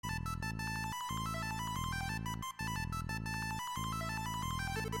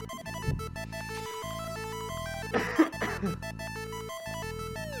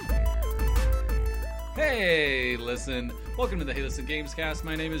Hey, listen. Welcome to the Hey Listen Gamescast.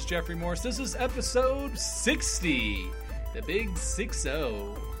 My name is Jeffrey Morse. This is episode 60. The big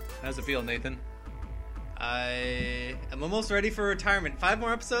 6-0. How's it feel, Nathan? I am almost ready for retirement. 5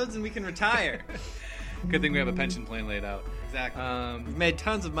 more episodes and we can retire. Good thing we have a pension plan laid out. Exactly. We've made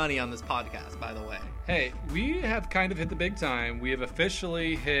tons of money on this podcast, by the way. Hey, we have kind of hit the big time. We have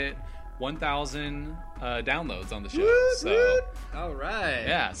officially hit 1,000 downloads on the show. All right.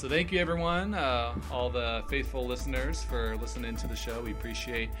 Yeah, so thank you, everyone, all the faithful listeners for listening to the show. We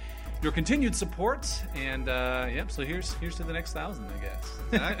appreciate your continued support. And, so here's to the next 1,000, I guess.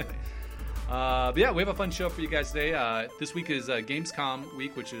 Exactly. But yeah, we have a fun show for you guys today. This week is Gamescom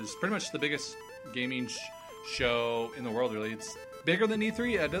week, which is pretty much the biggest gaming show in the world, really. It's bigger than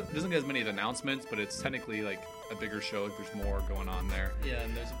E3. It doesn't get as many announcements, but it's technically like a bigger show. Like, there's more going on there. Yeah,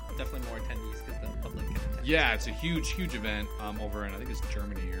 and there's definitely more attendees because the public can attend. Yeah, it's a huge event over in, I think it's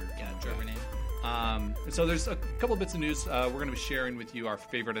Germany or Germany. And so there's a couple bits of news. We're going to be sharing with you our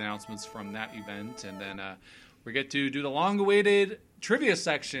favorite announcements from that event, and then we get to do the long-awaited trivia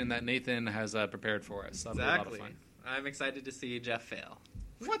section that Nathan has prepared for us. That'll be a lot of fun. I'm excited to see Jeff fail.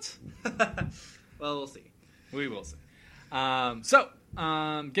 What? Well, we'll see. We will see.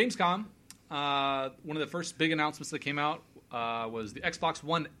 Gamescom, one of the first big announcements that came out was the Xbox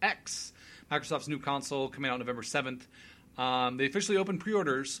One X, Microsoft's new console, coming out November 7th. They officially opened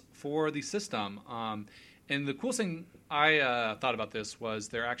pre-orders for the system. And the coolest thing I thought about this was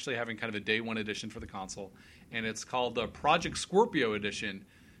they're actually having kind of a day one edition for the console. And it's called the Project Scorpio edition,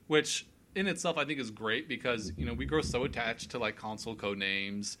 which in itself I think is great because, you know, we grow so attached to like console code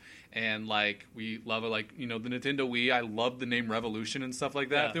names and like we love it, like, you know, the Nintendo Wii. I love the name Revolution and stuff like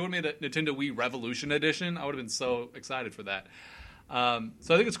that. Yeah. If they would have made a Nintendo Wii Revolution edition, I would have been so excited for that. So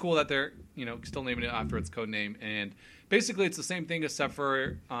I think it's cool that they're, you know, still naming it after its code name. And basically it's the same thing except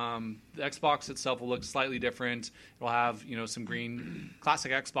for the Xbox itself will look slightly different. It'll have, you know, some green,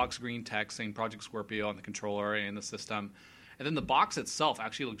 classic Xbox green text saying Project Scorpio on the controller and the system. And then the box itself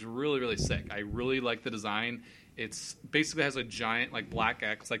actually looks really, really sick. I really like the design. It's basically has a giant like black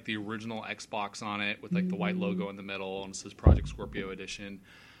X, like the original Xbox on it with like the white logo in the middle, and it says Project Scorpio Edition.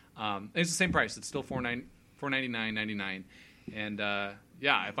 And it's the same price. It's still $499.99. And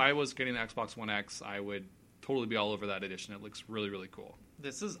if I was getting the Xbox One X, I would totally be all over that edition. It looks really, really cool.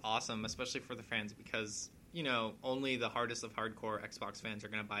 This is awesome, especially for the fans because, you know, only the hardest of hardcore Xbox fans are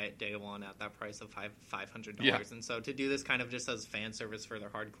going to buy it day one at that price of $500. Yeah. And so to do this kind of just as fan service for their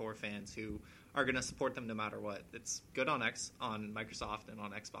hardcore fans who are going to support them no matter what, it's good on Microsoft and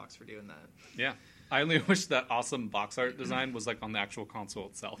on Xbox for doing that. Yeah. I only wish that awesome box art design was like on the actual console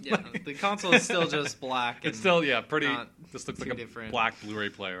itself. Yeah, the console is still just black. It's still, pretty. This looks like a different. Black Blu-ray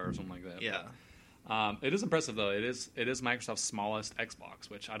player or something like that. Yeah. It is impressive though. It is Microsoft's smallest Xbox,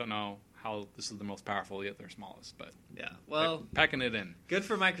 which I don't know how this is the most powerful yet their smallest, but yeah, well, packing it in. Good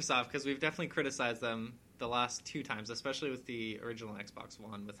for Microsoft because we've definitely criticized them the last 2 times, especially with the original Xbox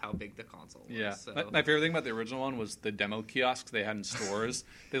One, with how big the console was. Yeah, so. my favorite thing about the original one was the demo kiosks they had in stores.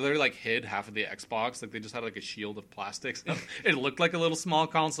 They literally like hid half of the Xbox, like they just had like a shield of plastic. So it looked like a little small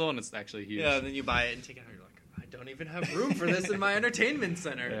console, and it's actually huge. Yeah, and then you buy it and take it out, and you're like, I don't even have room for this in my entertainment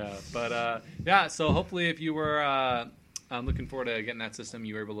center. Yeah, but so hopefully if you were I'm looking forward to getting that system,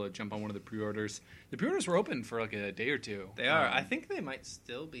 you were able to jump on one of the pre-orders. The pre-orders were open for like a day or two. They are. I think they might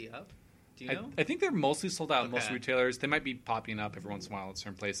still be up. Do you know? I think they're mostly sold out at most retailers. They might be popping up every once in a while at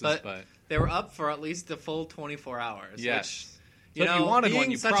certain places, but they were up for at least the full 24 hours. Yes. Which, if you wanted being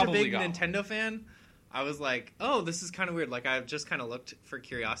one, you such probably a big got Nintendo fan, I was like, oh, this is kind of weird. Like, I've just kind of looked for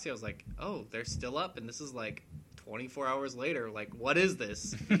curiosity. I was like, oh, they're still up, and this is like 24 hours later. Like, what is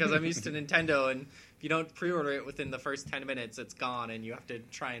this? Because I'm used to Nintendo, and if you don't pre-order it within the first 10 minutes, it's gone, and you have to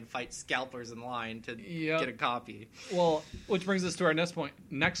try and fight scalpers in line to get a copy. Well, which brings us to our next point,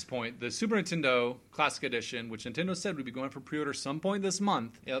 the Super Nintendo Classic Edition, which Nintendo said would be going for pre-order some point this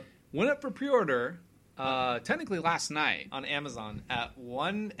month. Yep. Went up for pre-order technically last night. On Amazon at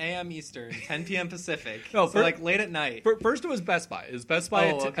 1 a.m. Eastern, 10 p.m. Pacific. No, so like late at night. First it was Best Buy. It was Best Buy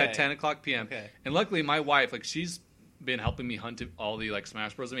at 10 o'clock p.m. Okay. And luckily my wife, like she's been helping me hunt all the like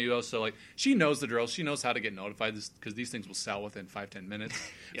Smash Bros. Amiibos, so like she knows the drill. She knows how to get notified because these things will sell within 5-10 minutes.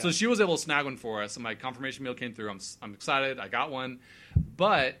 Yeah. So she was able to snag one for us, and my confirmation mail came through. I'm excited. I got one,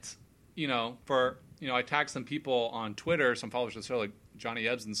 but I tagged some people on Twitter, some followers of the show, like Johnny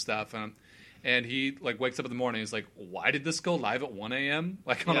Ebbs and stuff, and he like wakes up in the morning. He's like, "Why did this go live at 1 a.m.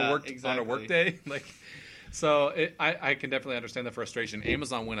 like on a work day?" Like. So I can definitely understand the frustration.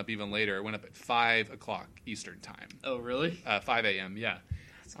 Amazon went up even later. It went up at 5 o'clock Eastern time. Oh, really? 5 a.m., yeah.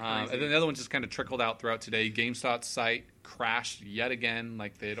 It's crazy. And then the other one just kind of trickled out throughout today. GameStop's site crashed yet again,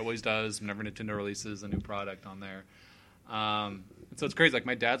 like it always does whenever Nintendo releases a new product on there. And so it's crazy. Like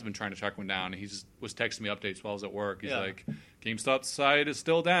my dad's been trying to track one down, and he just was texting me updates while I was at work. He's like, GameStop's site is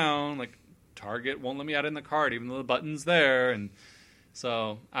still down. Like Target won't let me add in the cart, even though the button's there. And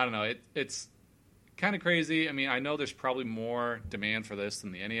so I don't know. It's kind of crazy. I mean, I know there's probably more demand for this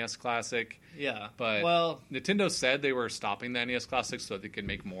than the NES Classic. Yeah. But well, Nintendo said they were stopping the NES Classic so they could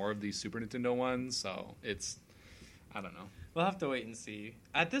make more of these Super Nintendo ones. So it's, I don't know. We'll have to wait and see.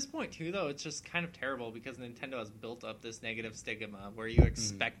 At this point, too, though, it's just kind of terrible because Nintendo has built up this negative stigma where you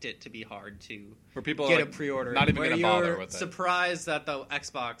expect it to be hard to where people get are, a pre-order. not even going to bother with it. Surprised that the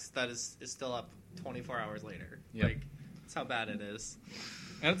Xbox that is still up 24 hours later. Yep. Like, that's how bad it is.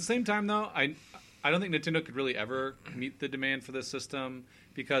 And at the same time, though, I don't think Nintendo could really ever meet the demand for this system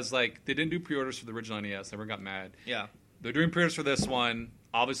because, like, they didn't do pre-orders for the original NES. Everyone got mad. Yeah. They're doing pre-orders for this one.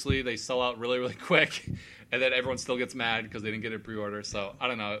 Obviously, they sell out really, really quick, and then everyone still gets mad because they didn't get a pre-order. So, I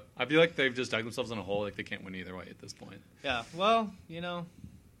don't know. I feel like they've just dug themselves in a hole. Like, they can't win either way at this point. Yeah. Well,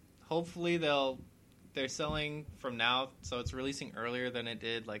 hopefully they're selling from now, so it's releasing earlier than it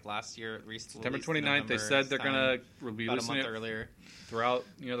did, like, last year. September 29th, they said they're going to be releasing it earlier throughout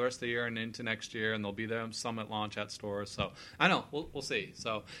the rest of the year and into next year, and they'll be there some at launch at stores. So I know we'll see.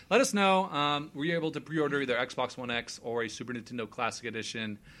 So let us know. Were you able to pre-order either Xbox One X or a Super Nintendo Classic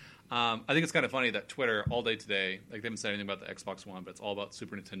Edition? I think it's kind of funny that Twitter all day today, like they haven't said anything about the Xbox One, but it's all about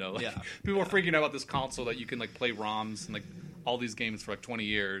Super Nintendo. Like, people are freaking out about this console that you can like play ROMs and like all these games for like 20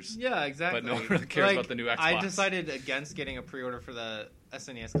 years. Yeah, exactly. But no one really cares about the new Xbox. I decided against getting a pre-order for the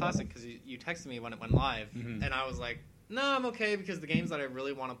SNES Classic because you texted me when it went live, and I was like, no, I'm okay because the games that I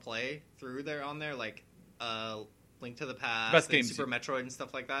really want to play through there on there, like Link to the Past, and Super Metroid and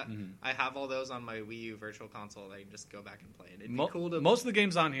stuff like that. I have all those on my Wii U Virtual Console that I can just go back and play. It'd be cool to... Most of the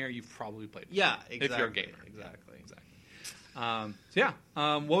games on here you've probably played. Yeah, exactly. If you're a gamer. Exactly.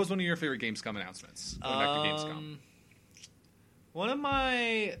 What was one of your favorite Gamescom announcements? Going back to Gamescom. One of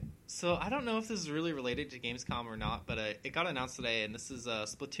my... So, I don't know if this is really related to Gamescom or not, but it got announced today, and this is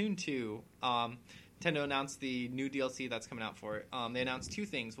Splatoon 2. Nintendo announced the new DLC that's coming out for it. They announced two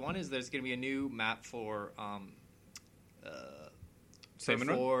things. One is there's going to be a new map for...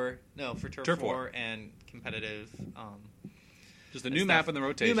 Turf War. No, for Turf War and competitive. Just a new map in the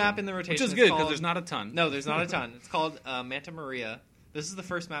rotation. New map in the rotation. Which is good because there's not a ton. No, there's not a ton. It's called Manta Maria. This is the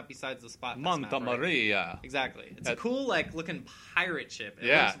first map besides the Spot Fest Manta map, right? Maria. Exactly. It's a cool, like, looking pirate ship. It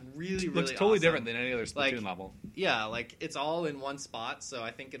looks really looks totally awesome. different than any other Splatoon level. Yeah, like, it's all in one spot, so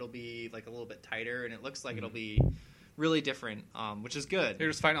I think it'll be, like, a little bit tighter, and it looks like it'll be really different, which is good. They're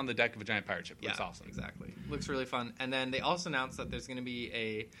just fighting on the deck of a giant pirate ship. It looks awesome. Exactly. Looks really fun. And then they also announced that there's going to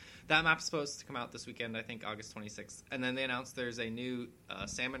be that map's supposed to come out this weekend, I think August 26th. And then they announced there's a new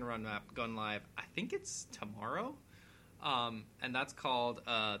Salmon Run map going live. I think it's tomorrow. And that's called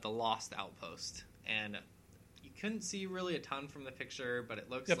The Lost Outpost. And you couldn't see really a ton from the picture, but it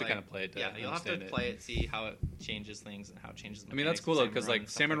looks like... You have to kind of play it to you'll have to play it, see how it changes things and how it changes the I mean, that's cool, though, because like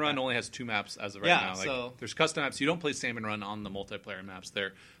Salmon Run only has 2 maps as of right now. Like, so... There's custom maps. You don't play Salmon Run on the multiplayer maps.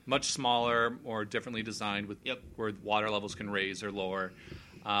 They're much smaller or differently designed with where water levels can raise or lower.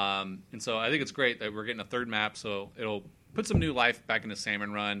 And so I think it's great that we're getting a third map, so it'll put some new life back into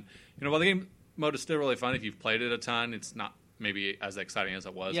Salmon Run. While the game mode is still really fun, if you've played it a ton, it's not maybe as exciting as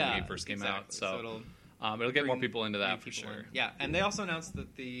it was when the game first came out. So it'll get more people into that for sure. Yeah, and they also announced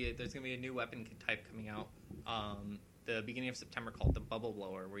that there's going to be a new weapon type coming out the beginning of September called the Bubble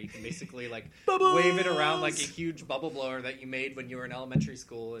Blower, where you can basically like wave it around like a huge bubble blower that you made when you were in elementary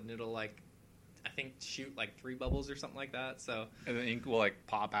school, and it'll like I think shoot like 3 bubbles or something like that. So and the ink will like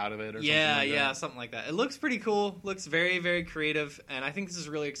pop out of it or something like that. Something like that. It looks pretty cool. Looks very, very creative, and I think this is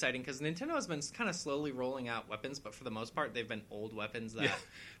really exciting because Nintendo has been kind of slowly rolling out weapons, but for the most part, they've been old weapons that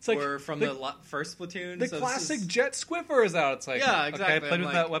were from the first Splatoon. The classic Jet Squiffer is out. It's like exactly. Okay, I played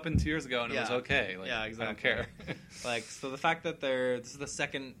with that weapon 2 years ago and it was okay. Like, exactly. I don't care. So the fact that this is the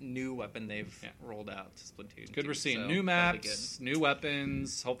second new weapon they've rolled out to Splatoon. It's good we're seeing new maps, new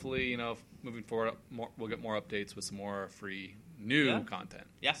weapons. Hopefully, moving forward, we'll get more updates with some more free new content.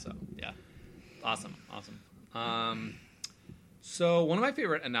 Yeah. So awesome. So one of my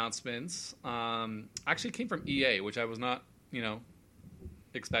favorite announcements actually came from EA, which I was not,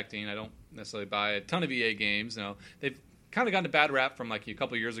 expecting. I don't necessarily buy a ton of EA games. They've kind of gotten a bad rap from like a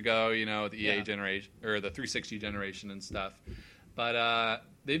couple years ago. The EA generation or the 360 generation and stuff. But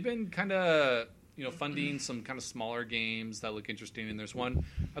they've been kind of funding some kind of smaller games that look interesting. And there's one,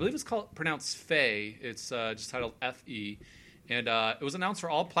 I believe it's pronounced Fe. It's just titled Fe. And it was announced for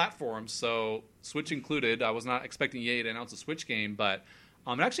all platforms, so Switch included. I was not expecting EA to announce a Switch game, but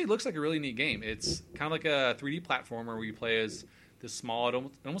It actually looks like a really neat game. It's kind of like a 3D platformer where you play as this small. It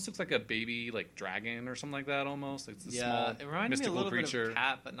almost looks like a baby like dragon or something like that. Almost like it's a small it reminded me a mystical little creature. bit of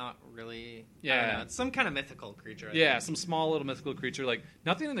cat, but not really. Yeah. I don't know. It's some kind of mythical creature. I Yeah, think. some small little mythical creature. Like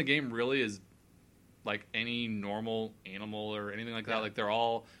nothing in the game really is like any normal animal or anything like that. Yeah. Like they're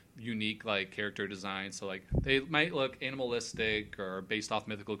all unique like character design. So like they might look animalistic or based off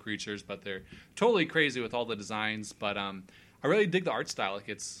mythical creatures, but they're totally crazy with all the designs. But I really dig the art style. Like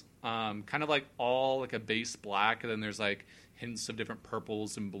it's kind of like all like a base black, and then there's like hints of different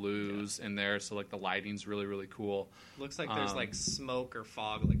purples and blues in there. So like the lighting's really, really cool. Looks like there's like smoke or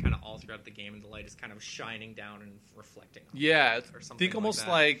fog, like kind of all throughout the game, and the light is kind of shining down and reflecting. Yeah, or something think almost like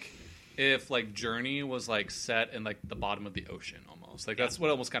that. like if like Journey was like set in like the bottom of the ocean, almost like that's what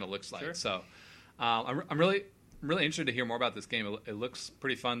it almost kind of looks like. Sure. So I'm really interested to hear more about this game. It looks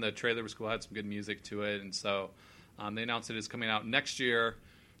pretty fun. The trailer was cool, had some good music to it, and so they announced it is coming out next year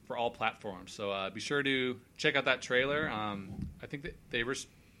for all platforms. So be sure to check out that trailer. I think that they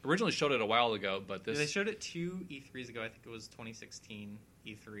originally showed it a while ago, but this They showed it 2 E3s ago. I think it was 2016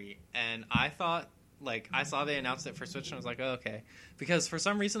 E3, and I thought. Like, I saw they announced it for Switch, and I was like, oh, okay. Because for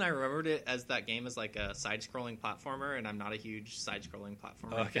some reason, I remembered it as that game as, like, a side-scrolling platformer, and I'm not a huge side-scrolling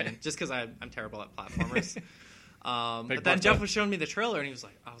platformer Okay. fan, just because I'm terrible at platformers. But Big then butt Jeff up. was showing me the trailer, and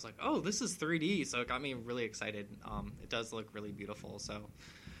I was like, oh, this is 3D, so it got me really excited. It does look really beautiful, so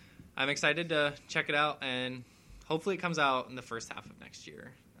I'm excited to check it out, and hopefully it comes out in the first half of next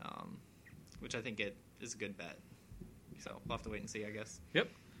year, which I think it is a good bet. So we'll have to wait and see, I guess. Yep.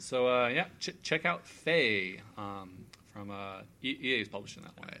 So check out Faye from EA is publishing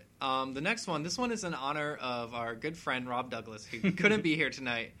that one. The next one, this one is in honor of our good friend Rob Douglas, who couldn't be here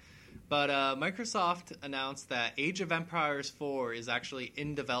tonight. But Microsoft announced that Age of Empires 4 is actually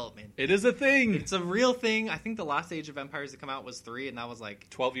in development. It is a thing. It's a real thing. I think the last Age of Empires to come out was 3, and that was like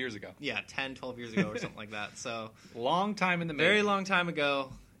 12 years ago. 10, 12 years ago or something like that. So Long time in the making. very long time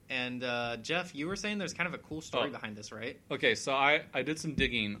ago. And Jeff, you were saying there's kind of a cool story behind this, right? Okay, so I did some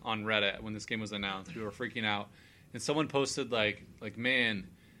digging on Reddit when this game was announced. We were freaking out, and someone posted like man,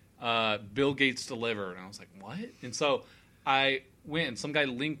 Bill Gates delivered, and I was like, what? And so I went and some guy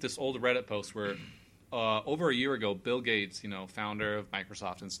linked this old Reddit post where over a year ago, Bill Gates, founder of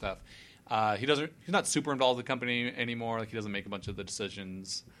Microsoft and stuff, he's not super involved with the company anymore. Like he doesn't make a bunch of the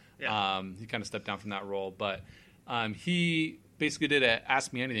decisions. Yeah. He kind of stepped down from that role, but he basically did a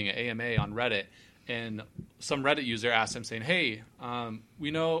Ask Me Anything, an AMA on Reddit, and some Reddit user asked him saying, hey,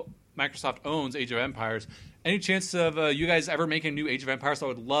 we know Microsoft owns Age of Empires. Any chance of you guys ever making a new Age of Empires? I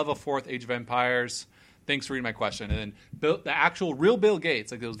would love a 4th Age of Empires. Thanks for reading my question. And then the actual real Bill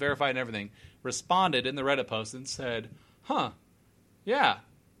Gates, like it was verified and everything, responded in the Reddit post and said, yeah,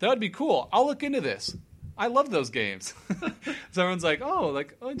 that would be cool. I'll look into this. I love those games. So everyone's like,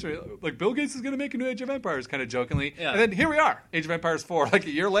 interesting. Like Bill Gates is going to make a new Age of Empires, kind of jokingly. Yeah. And then here we are, Age of Empires 4, like a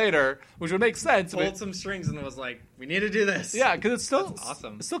year later, which would make sense. Pulled But, some strings and was like, we need to do this. yeah, because it's still That's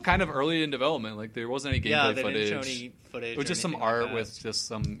awesome. It's still kind of early in development. Like there wasn't any gameplay they footage. didn't show any footage. It was or just some anything like art that. with just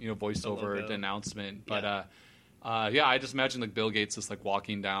some voiceover logo. announcement. But Yeah. I just imagine like Bill Gates just like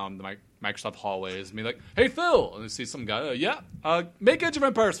walking down the Microsoft hallways and be like, "Hey Phil," and you see some guy, make Age of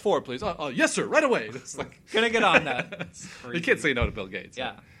Empires 4, please. Yes sir, right away. It's like Gonna get on that. It's you crazy. can't say no to Bill Gates.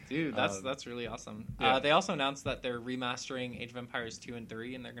 Yeah, dude, that's really awesome. yeah. They also announced that they're remastering Age of Empires 2 and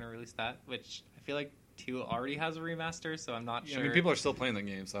 3, and they're going to release that, which I feel like 2 already has a remaster, so I'm not Yeah, sure. I mean, people are still playing the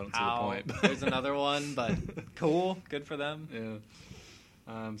game, so I don't see the how point. there's another one, but cool, good for them.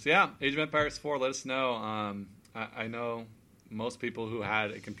 Yeah. Age of Empires 4. Let us know. I know most people who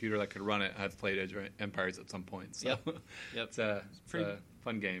had a computer that could run it have played Age of Empires at some point. So Yep. it's a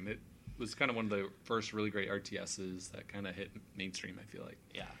fun game. It was kind of one of the first really great RTSs that kind of hit mainstream, I feel like.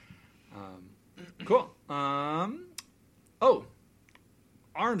 Yeah. Cool. ARMS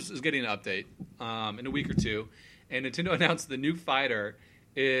is getting an update in a week or two, and Nintendo announced the new fighter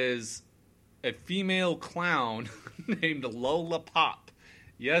is a female clown named Lola Pop.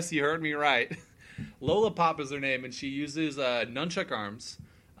 Yes, you heard me right. Lola Pop is her name, and she uses nunchuck arms,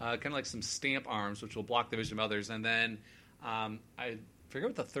 kind of like some stamp arms, which will block the vision of others. And then I forget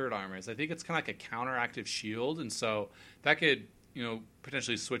what the third arm is. I think it's kind of like a counteractive shield, and so that could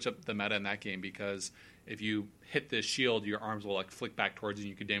potentially switch up the meta in that game because if you hit this shield, your arms will like flick back towards you, and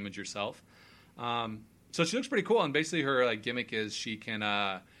you could damage yourself. So she looks pretty cool, and basically her like gimmick is she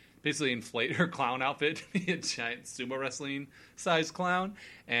can basically inflate her clown outfit to be a giant sumo wrestling size clown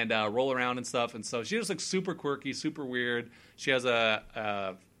and roll around and stuff. And so she just looks super quirky, super weird. She has a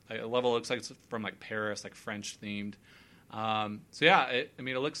level that looks like it's from like Paris, like French themed. It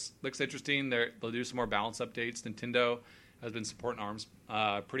looks interesting. They'll do some more balance updates. Nintendo has been supporting ARMS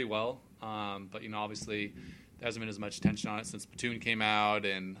pretty well. But, obviously there hasn't been as much attention on it since Splatoon came out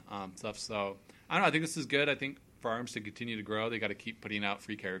and stuff. So, I don't know. I think this is good. I think for ARMS to continue to grow, they got to keep putting out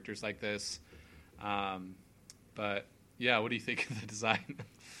free characters like this. But, yeah, what do you think of the design?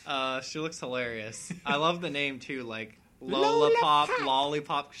 She looks hilarious. I love the name, too, like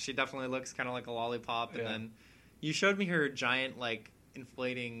Lollipop. She definitely looks kind of like a lollipop. And then you showed me her giant, like,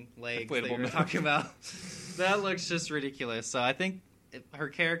 inflating legs that you were talking about. That looks just ridiculous. So I think her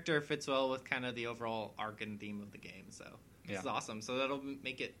character fits well with kind of the overall arc and theme of the game. So this is awesome. So that'll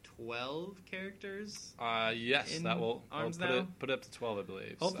make it 12 characters? Yes, that will ARMS put now? it up to 12, I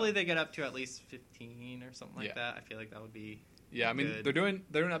believe. Hopefully they get up to at least 15 or something like that. I feel like that would be good. they're doing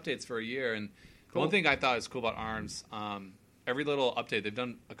updates for a year, and the one thing I thought was cool about ARMS, every little update, they've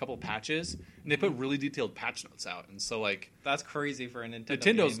done a couple patches, and they put really detailed patch notes out. And so, like, that's crazy for a Nintendo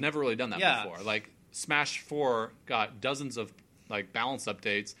Nintendo's game. never really done that before. Like, Smash 4 got dozens of, like, balance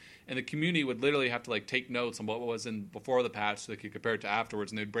updates, and the community would literally have to, like, take notes on what was in before the patch so they could compare it to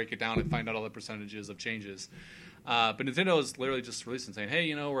afterwards, and they'd break it down and find out all the percentages of changes. But Nintendo is literally just releasing, saying,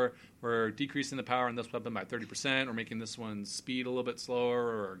 hey, we're decreasing the power on this weapon by 30%, or making this one's speed a little bit slower,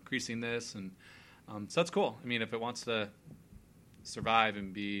 or increasing this, and so that's cool. I mean, if it wants to survive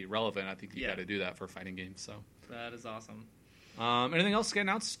and be relevant, I think you got to do that for fighting games. So that is awesome. Anything else get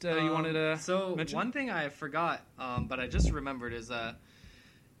announced you wanted to mention? One thing I forgot, but I just remembered is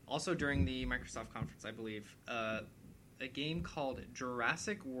also during the Microsoft conference, I believe, a game called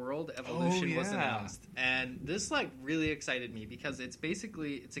Jurassic World Evolution was announced, and this like really excited me because it's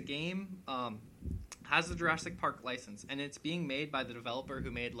a game has the Jurassic Park license, and it's being made by the developer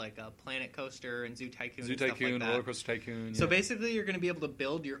who made like a Planet Coaster and Zoo Tycoon, and stuff like that. Roller Coaster Tycoon. So basically, you're going to be able to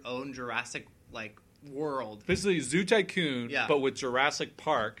build your own Jurassic like world. Basically, Zoo Tycoon, but with Jurassic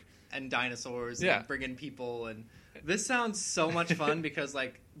Park and dinosaurs, and bring in people, and this sounds so much fun because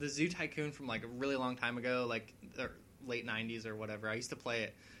like the Zoo Tycoon from like a really long time ago, like the late 90s or whatever, I used to play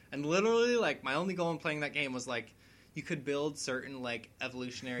it, and literally like my only goal in playing that game was like you could build certain like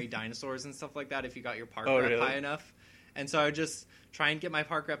evolutionary dinosaurs and stuff like that if you got your park rep high enough. And so I would just try and get my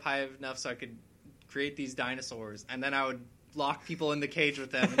park rep high enough so I could create these dinosaurs, and then I would lock people in the cage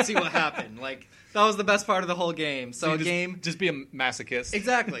with them and see what happened. Like, that was the best part of the whole game. So just be a masochist.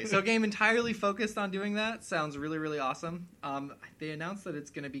 Exactly. So a game entirely focused on doing that sounds really, really awesome. They announced that it's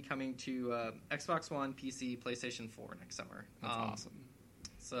going to be coming to Xbox One, PC, PlayStation 4 next summer. That's awesome.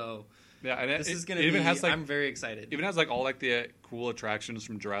 So yeah, and this is going to be. Has, like, I'm very excited. Even has like all like the cool attractions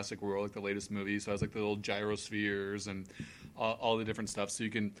from Jurassic World, like the latest movie. So it has like the little gyrospheres and all the different stuff. So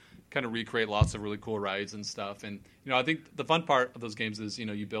you can kind of recreate lots of really cool rides and stuff. And I think the fun part of those games is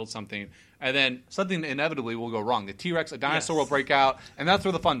you build something, and then something inevitably will go wrong. The T-Rex, a dinosaur will break out, and that's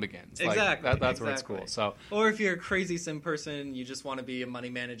where the fun begins. Exactly. Like, that's where it's cool. So, or if you're a crazy sim person, you just want to be a money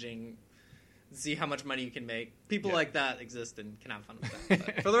managing. See how much money you can make. People like that exist and can have fun with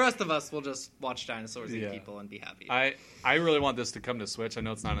that. But for the rest of us, we'll just watch dinosaurs eat people and be happy. I really want this to come to Switch. I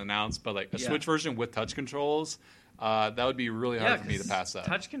know it's not announced, but like a Switch version with touch controls, that would be really hard for me to pass up.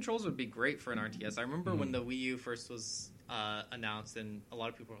 Touch controls would be great for an RTS. I remember when the Wii U first was announced, and a lot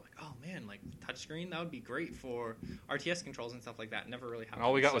of people were like, "Oh man, like touchscreen, that would be great for RTS controls and stuff like that." Never really happened.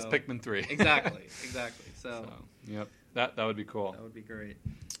 All we got was Pikmin 3. Exactly. So yep, that would be cool. That would be great.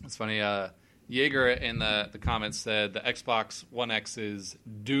 It's funny. Jaeger in the comments said the Xbox One X is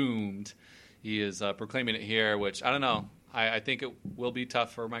doomed. He is proclaiming it here, which I don't know. I think it will be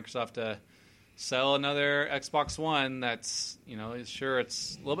tough for Microsoft to sell another Xbox One that's, sure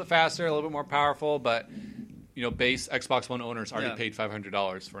it's a little bit faster, a little bit more powerful, but, base Xbox One owners already paid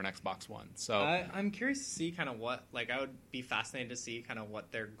 $500 for an Xbox One. So I'm curious to see kind of what, like, I would be fascinated to see kind of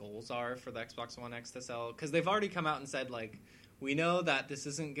what their goals are for the Xbox One X to sell, because they've already come out and said, like, we know that this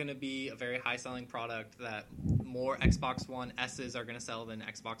isn't going to be a very high-selling product, that more Xbox One S's are going to sell than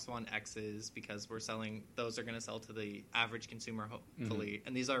Xbox One X's, because those are going to sell to the average consumer, hopefully. Mm-hmm.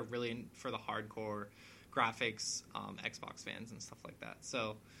 And these are really for the hardcore graphics Xbox fans and stuff like that.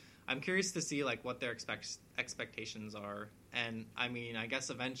 So I'm curious to see like what their expectations are. And, I mean, I guess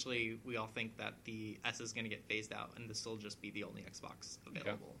eventually we all think that the S is going to get phased out, and this will just be the only Xbox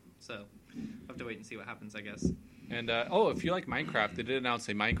available. Yeah. So we'll have to wait and see what happens, I guess. And, if you like Minecraft, they did announce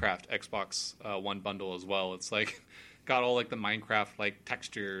a Minecraft Xbox One bundle as well. It's like got all like the Minecraft like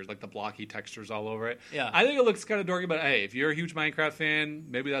textures, like the blocky textures all over it. Yeah. I think it looks kind of dorky, but hey, if you're a huge Minecraft fan,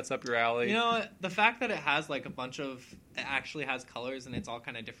 maybe that's up your alley. The fact that it has like it actually has colors and it's all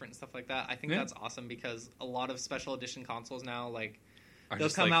kind of different and stuff like that, I think that's awesome, because a lot of special edition consoles now, like, they'll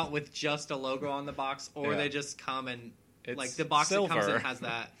come out with just a logo on the box, or they just come and like the box silver. that comes in has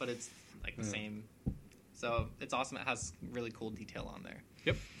that, but it's like the So it's awesome. It has really cool detail on there.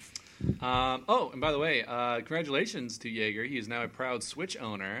 Yep. And by the way, congratulations to Jaeger. He is now a proud Switch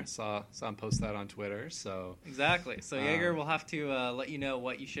owner. Saw him post that on Twitter. So exactly. So Jaeger will have to let you know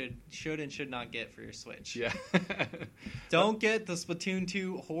what you should and should not get for your Switch. Yeah. Don't get the Splatoon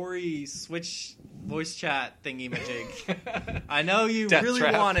 2 Hori Switch voice chat thingy-majig. I know you Death really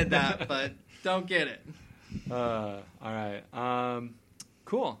trap. wanted that, but don't get it. All right.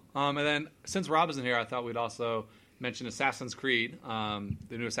 Cool. And then since Rob isn't here, I thought we'd also mention Assassin's Creed. The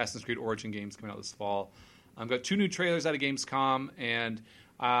new Assassin's Creed Origin game's coming out this fall. I've got 2 new trailers out of Gamescom, and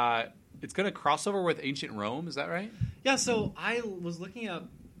it's going to cross over with Ancient Rome. Is that right? Yeah, so I was looking up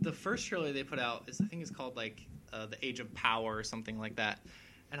the first trailer they put out. I think it's called like The Age of Power or something like that.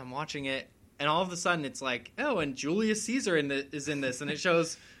 And I'm watching it, and all of a sudden it's like, oh, and Julius Caesar is in this, and it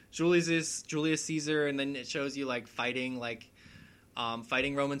shows Julius Caesar, and then it shows you like fighting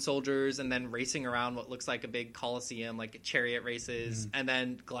Roman soldiers, and then racing around what looks like a big coliseum, like chariot races, and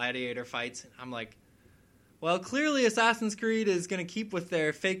then gladiator fights. I'm like, well, clearly Assassin's Creed is going to keep with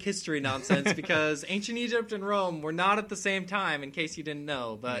their fake history nonsense because ancient Egypt and Rome were not at the same time, in case you didn't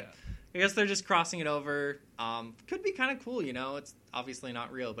know. But I guess they're just crossing it over. Could be kind of cool, you know. It's obviously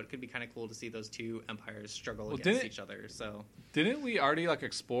not real, but it could be kind of cool to see those two empires struggle against each other. So didn't we already like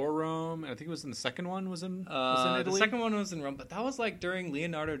explore Rome? And I think it was in the second one. Was in Italy. The second one was in Rome, but that was like during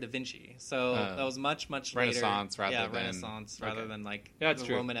Leonardo da Vinci. So that was much Renaissance later. rather than like that's the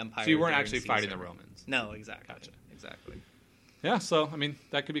true. Roman Empire. So you weren't during actually Caesar. fighting the Romans. No, exactly. Gotcha. Exactly. Yeah, so I mean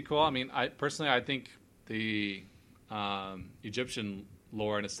that could be cool. I mean, I think the Egyptian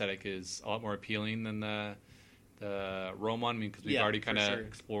lore and aesthetic is a lot more appealing than the Rome one. I mean, because we've already kind of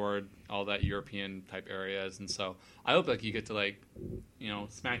explored all that European type areas, and so I hope like you get to like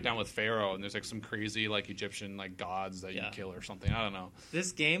smack down with Pharaoh, and there's like some crazy like Egyptian like gods that you kill or something. I don't know.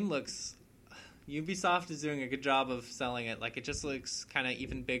 This game looks. Ubisoft is doing a good job of selling it. Like it just looks kind of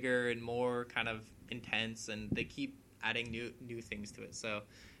even bigger and more kind of intense, and they keep adding new things to it. So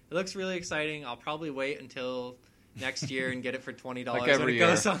it looks really exciting. I'll probably wait until next year and get it for $20 like when it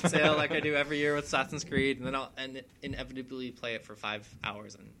goes on sale, like I do every year with Assassin's Creed, and then I'll inevitably play it for 5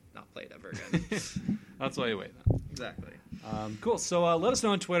 hours and not play it ever again. That's why you wait then. Exactly. Cool. So let us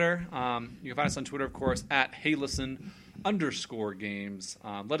know on Twitter. You can find us on Twitter, of course, at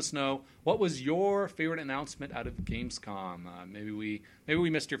HeyListen_games. Let us know what was your favorite announcement out of Gamescom. Maybe we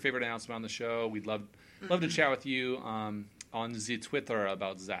missed your favorite announcement on the show. We'd love to chat with you on the Twitter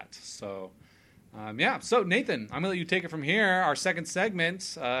about that. So. So Nathan, I'm going to let you take it from here. Our second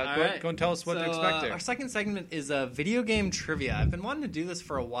segment. Go and tell us what to expect there. Our second segment is video game trivia. I've been wanting to do this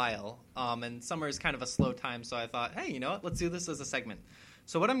for a while, and summer is kind of a slow time, so I thought, hey, you know what? Let's do this as a segment.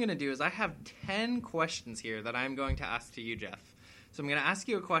 So what I'm going to do is I have 10 questions here that I'm going to ask to you, Jeff. So I'm going to ask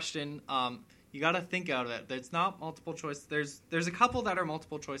you a question. You got to think out of it. There's not multiple choice. There's a couple that are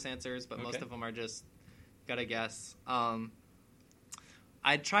multiple choice answers, but most of them are just got to guess.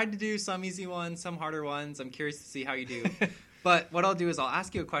 I tried to do some easy ones, some harder ones. I'm curious to see how you do. But what I'll do is I'll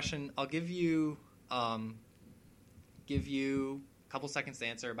ask you a question. I'll give you a couple seconds to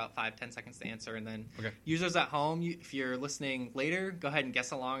answer, about 5-10 seconds to answer, and then users at home, if you're listening later, go ahead and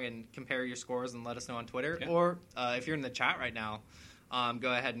guess along and compare your scores and let us know on Twitter. Yeah. Or if you're in the chat right now,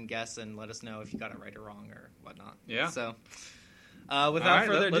 go ahead and guess and let us know if you got it right or wrong or whatnot. Yeah. So without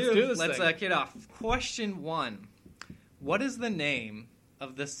further ado, let's kick it off. Question 1. What is the name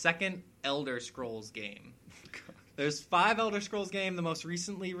of the second Elder Scrolls game? There's 5 Elder Scrolls games. The most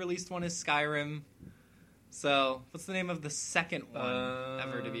recently released one is Skyrim. So, what's the name of the second one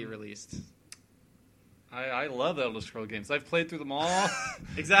ever to be released? I love Elder Scrolls games. I've played through them all,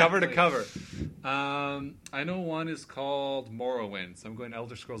 exactly, cover to cover. I know one is called Morrowind, so I'm going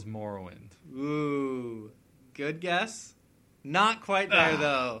Elder Scrolls Morrowind. Ooh, good guess. Not quite there,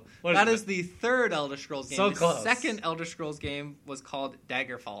 though. That is the third Elder Scrolls game. So close. The second Elder Scrolls game was called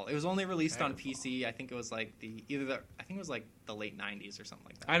Daggerfall. It was only released on PC. I think it was like the late 90s or something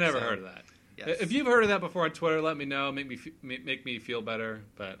like that. I never heard of that. Yes. If you've heard of that before on Twitter, let me know. Make me feel better.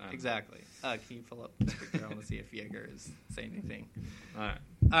 But exactly. Can you pull up the speaker? I want to see if Jaeger is saying anything. All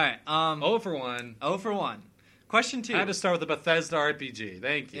right. 0 for 1. 0 for 1. Question 2. I had to start with the Bethesda RPG.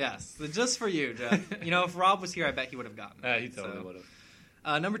 Thank you. Yes, just for you, Jeff. If Rob was here, I bet he would have gotten it. He totally would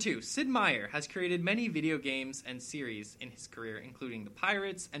have. Number 2. Sid Meier has created many video games and series in his career, including the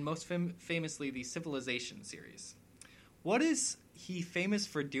Pirates and most famously the Civilization series. What is he famous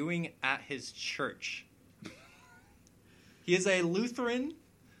for doing at his church? He is a Lutheran.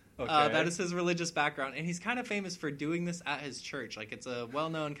 That is his religious background, and he's kind of famous for doing this at his church. Like, it's a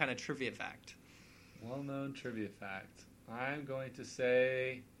well-known kind of trivia fact. Well-known trivia fact. I'm going to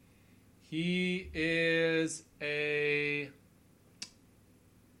say He is a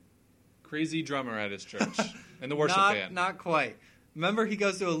crazy drummer at his church in the worship band. Not quite. Remember, he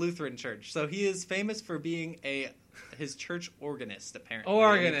goes to a Lutheran church, so he is famous for being his church organist, apparently.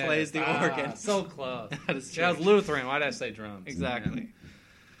 Organist. He plays the organ. So close. That is Yeah, I true. was Lutheran. Why did I say drums? Exactly.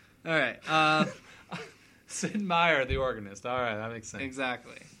 All right. Sid Meier, the organist. All right, that makes sense.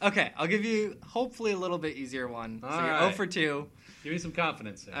 Exactly. Okay, I'll give you hopefully a little bit easier one. All So you're right. 0 for 2. Give me some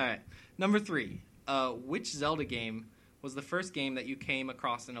confidence here. All right. Number 3. Which Zelda game was the first game that you came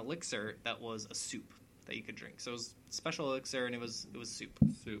across an elixir that was a soup that you could drink? So it was special elixir and it was soup.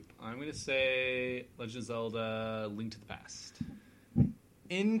 Soup. I'm going to say Legend of Zelda Link to the Past.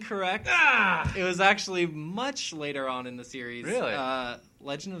 Incorrect. Ah! It was actually much later on in the series. Really?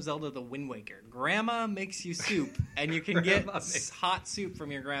 Legend of Zelda: The Wind Waker. Grandma makes you soup, and you can get hot soup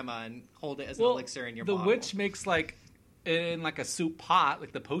from your grandma and hold it as an elixir in your the bottle. witch makes in a soup pot,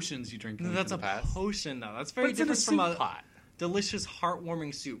 like the potions you drink in Link That's to a the Past. potion, though. That's But very it's in a different from soup a pot. delicious,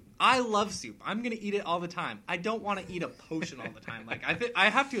 heartwarming soup. I love soup. I'm gonna eat it all the time. I don't want to eat a potion all the time. Like I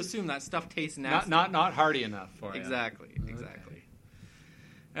have to assume that stuff tastes nasty. Not hearty enough for you. Exactly. Okay. Exactly.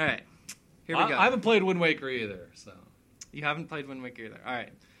 All right. Here we go. I haven't played Wind Waker either, so. You haven't played Wind Waker either. All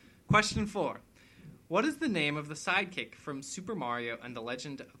right. Question 4. What is the name of the sidekick from Super Mario and the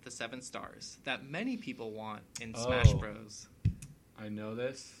Legend of the Seven Stars that many people want in Smash Bros? I know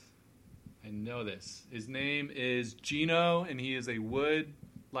this. His name is Gino, and he is a wood,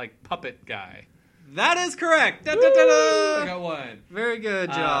 puppet guy. That is correct. Da, da, Woo! da, I da. got one. Very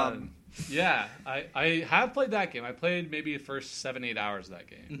good job. Yeah, I have played that game. I played maybe the first 7-8 hours of that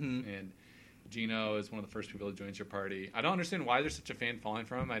game. Mhm. And Gino is one of the first people who joins your party. I don't understand why there's such a fan following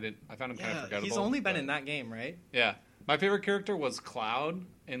from him. I found him kind of forgettable. He's only been but- in that game, right? Yeah. My favorite character was Cloud,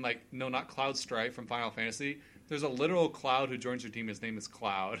 and no, not Cloud Strife from Final Fantasy. There's a literal Cloud who joins your team. His name is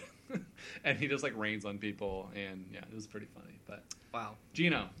Cloud. And he just rains on people, and yeah, it was pretty funny. But Wow.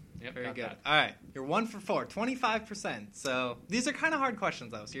 Gino. Yep, Very got good. that. All right. You're 1 for 4. 25%. So these are kind of hard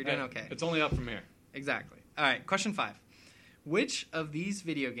questions, though, so you're doing Hey, okay. It's only up from here. Exactly. All right, question 5. Which of these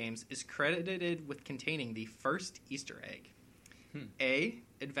video games is credited with containing the first Easter egg? A.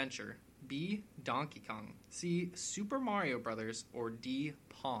 Adventure. B. Donkey Kong. C. Super Mario Brothers. Or D.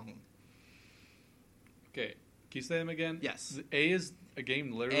 Pong. Okay. Can you say them again? Yes. A is a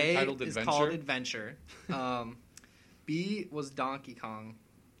game literally A titled is Adventure. called Adventure. B was Donkey Kong.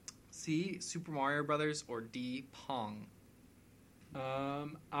 C. Super Mario Brothers. Or D. Pong.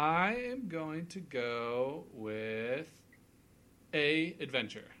 I am going to go with A,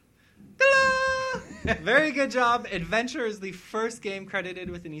 Adventure. Ta-da! Very good job. Adventure is the first game credited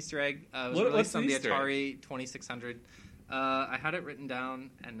with an Easter egg. It was What's released the on the Easter Atari 2600. I had it written down,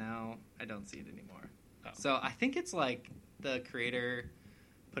 and now I don't see it anymore. Oh. So I think it's the creator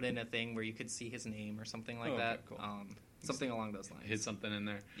put in a thing where you could see his name or something like Okay, that. cool. Something along those lines. Hit something in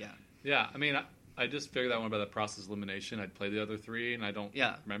there. Yeah. Yeah, I mean, I just figured that one by the process elimination. I'd play the other 3, and I don't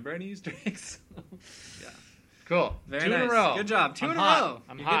remember any Easter eggs. Yeah. Cool. Very 2 nice. in a row. Good job. 2 I'm in hot. a row.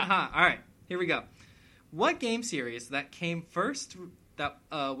 I'm You're hot. getting hot. All right. Here we go. What game series that came first that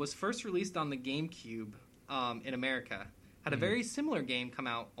was first released on the GameCube in America had a very similar game come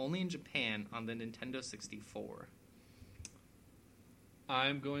out only in Japan on the Nintendo 64?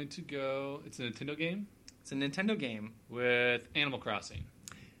 I'm going to go. It's a Nintendo game It's a Nintendo game. with Animal Crossing.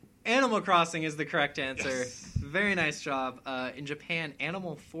 Animal Crossing is the correct answer. Yes. Very nice job. In Japan,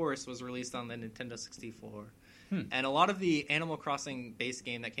 Animal Force was released on the Nintendo 64. And a lot of the Animal Crossing base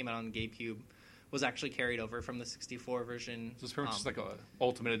game that came out on GameCube was actually carried over from the 64 version. So it's pretty much just like a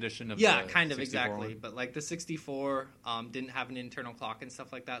ultimate edition of Yeah, the kind of 64 exactly. one. But the 64 didn't have an internal clock and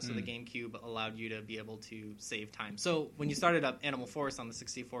stuff like that, so the GameCube allowed you to be able to save time. So when you started up Animal Force on the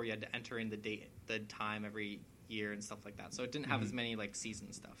 64, you had to enter in the date, the time every year and stuff like that. So it didn't have as many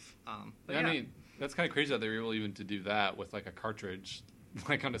season stuff. But I mean, that's kind of crazy that they were able even to do that with a cartridge,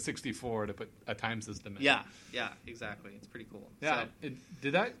 on a 64 to put a time system in. yeah, exactly. It's pretty cool. Yeah. So,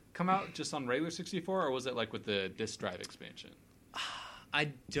 Did that come out just on regular 64, or was it with the disc drive expansion?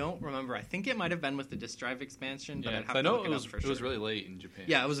 I don't remember. I think it might have been with the disc drive expansion, but I'd have I to know look it was up for it was sure. really late in Japan.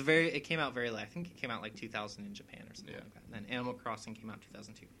 Yeah, it came out very late. I think it came out 2000 in Japan or something like that. And then Animal Crossing came out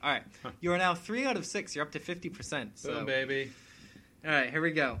 2002. All right. You are now 3 out of 6. You're up to 50%. So. Boom, baby. All right, here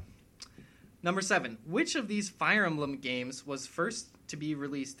we go. Number 7. Which of these Fire Emblem games was first to be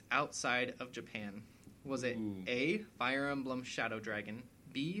released outside of Japan? Was it A, Fire Emblem Shadow Dragon,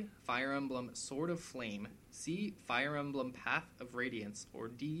 B, Fire Emblem Sword of Flame, C, Fire Emblem Path of Radiance, or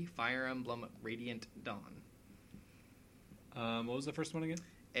D, Fire Emblem Radiant Dawn? What was the first one again?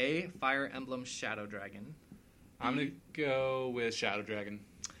 A, Fire Emblem Shadow Dragon. I'm going to go with Shadow Dragon.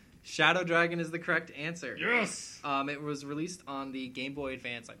 Shadow Dragon is the correct answer. Yes. It was released on the Game Boy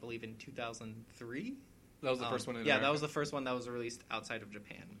Advance, I believe, in 2003. That was the first one in Yeah, America? that was the first one that was released outside of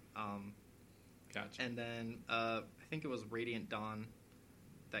Japan. Gotcha. And then I think it was Radiant Dawn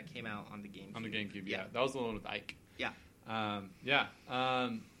that came out on the GameCube. On the GameCube, yeah. That was the one with Ike. Yeah.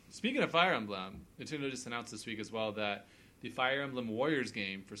 Speaking of Fire Emblem, Nintendo just announced this week as well that the Fire Emblem Warriors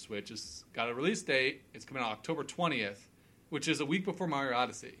game for Switch has got a release date. It's coming out October 20th, which is a week before Mario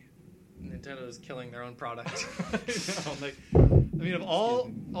Odyssey. Nintendo is killing their own product. Of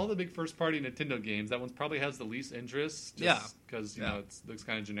all the big first-party Nintendo games, that one probably has the least interest. Because, you know, it looks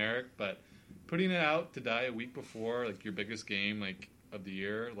kind of generic. But putting it out to die a week before, like, your biggest game, like, of the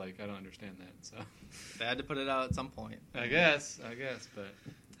year, like, I don't understand that. So They had to put it out at some point. I guess, but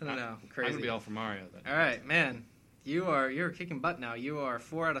I don't know. I'm Crazy. going to be all for Mario, then. All right, man. You're kicking butt now. You are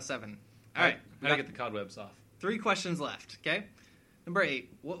 4 out of 7. All right. How to get the cobwebs off. 3 questions left, okay? Number 8.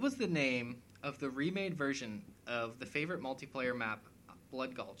 What was the name of the remade version of the favorite multiplayer map,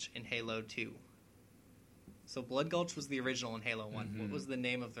 Blood Gulch, in Halo 2? So Blood Gulch was the original in Halo 1. Mm-hmm. What was the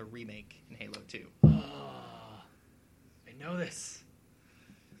name of the remake in Halo 2? I know this.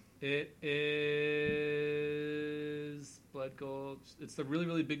 It is Blood Gulch. It's the really,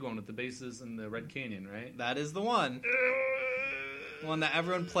 really big one with the bases in the Red Canyon, right? That is the one. One that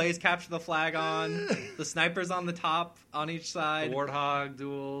everyone plays capture the flag on. The snipers on the top on each side. The Warthog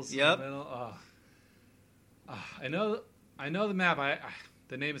duels. Yep. In the middle. I know the map.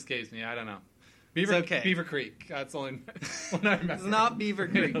 The name escapes me. I don't know. It's okay. Beaver Creek. That's the only one I remember. It's not Beaver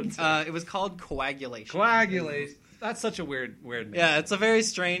Creek. It was called Coagulation. Coagulate. That's such a weird name. Yeah, it's a very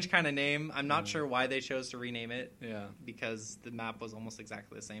strange kind of name. I'm not sure why they chose to rename it. Yeah. Because the map was almost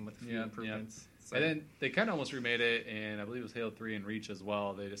exactly the same with a few improvements. So. And then they kind of almost remade it, and I believe it was Halo 3 and Reach as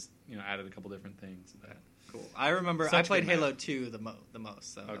well. They just added a couple different things. But cool. I remember I played Halo 2 the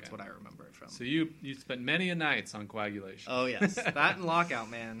most, so that's what I remember it from. So you spent many a nights on Coagulation. Oh yes, that and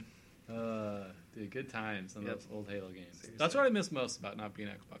Lockout, man. Dude, good times on those old Halo games. Seriously. That's what I miss most about not being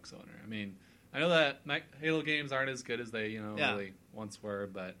an Xbox owner. I mean, I know that Halo games aren't as good as they really once were,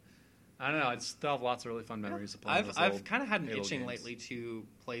 but I don't know. I still have lots of really fun memories of playing those I've old kind of had an Halo itching games. lately to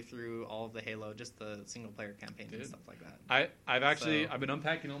play through all of the Halo, just the single player campaigns and stuff like that. I've been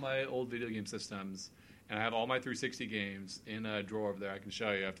unpacking all my old video game systems, and I have all my 360 games in a drawer over there. I can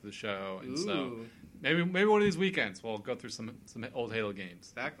show you after the show. And so maybe one of these weekends we'll go through some old Halo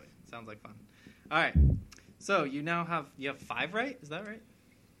games. Exactly. Sounds like fun. All right. So you have 5 right? Is that right?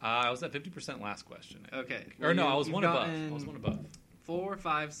 I was at 50% last question. Okay. Or no, I was one above. 4,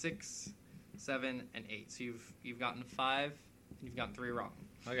 5, 6, 7, and 8. So you've gotten 5, and you've gotten 3 wrong.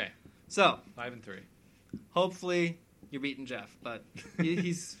 Okay. So 5 and 3. Hopefully you're beating Jeff, but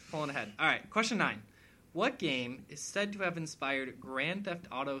he's pulling ahead. All right. Question 9. What game is said to have inspired Grand Theft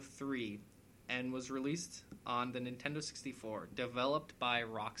Auto 3 and was released on the Nintendo 64, developed by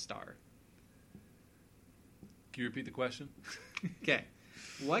Rockstar? Can you repeat the question? Okay.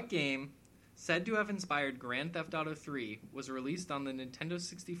 What game said to have inspired Grand Theft Auto 3 was released on the Nintendo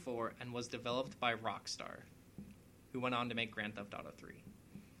 64 and was developed by Rockstar, who went on to make Grand Theft Auto 3?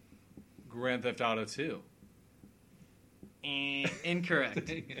 Grand Theft Auto 2. Incorrect.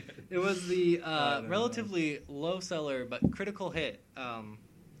 It was the relatively low seller but critical hit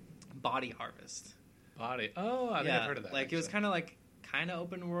Body Harvest. Oh, I think I've heard of that. Like, it was kind of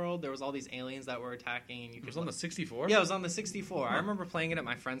open world. There was all these aliens that were attacking. And it was on the 64? Yeah, it was on the 64. I remember playing it at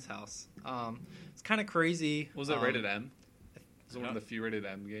my friend's house. It's kind of crazy. Was it rated M? Was it one of the few rated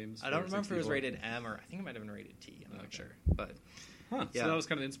M games? I don't remember if it was rated M or I think it might have been rated T. I'm not sure. But so that was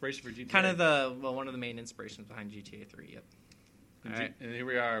kind of the inspiration for GTA. Kind of one of the main inspirations behind GTA 3. Yep. And, and here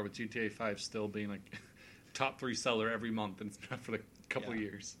we are with GTA 5 still being like top 3 seller every month, and it's been out for like a couple of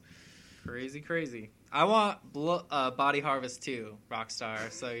years. Crazy. I want Body Harvest 2,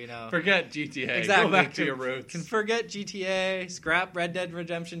 Rockstar, so forget GTA. Exactly. Go back to your roots. Can forget GTA, scrap Red Dead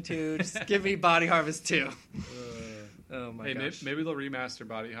Redemption 2, just give me Body Harvest 2. Oh my gosh. Maybe they'll remaster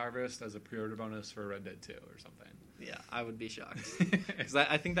Body Harvest as a pre-order bonus for Red Dead 2 or something. Yeah, I would be shocked. Because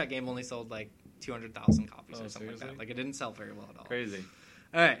I think that game only sold like 200,000 copies or something seriously? like that. Like, it didn't sell very well at all. Crazy.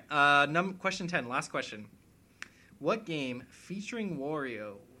 All right, question 10, last question. What game featuring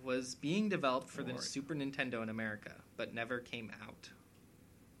Wario was being developed for the Super Nintendo in America, but never came out?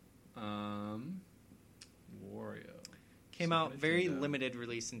 Wario. Came out very limited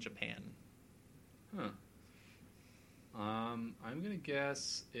release in Japan. Huh. I'm gonna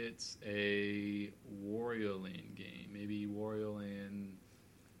guess it's a Wario Land game. Maybe Wario Land,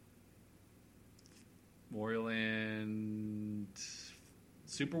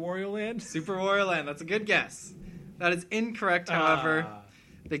 Super Wario Land. Super Wario Land. That's a good guess. That is incorrect, however.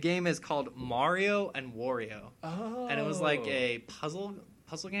 The game is called Mario and Wario. Oh. And it was like a puzzle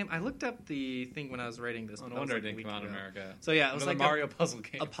game. I looked up the thing when I was writing this. Oh, no but that was wonder like it a didn't week come out in ago. America. So yeah, it was Another like Mario puzzle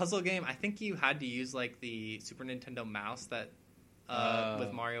game. a puzzle game. I think you had to use like the Super Nintendo mouse that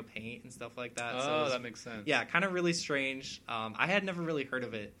with Mario Paint and stuff like that. Oh, so it was, that makes sense. yeah, kind of really strange. I had never really heard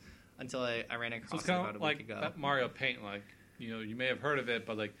of it until I ran So across it's it kind about a of week like ago. that Mario Paint. Like, you may have heard of it,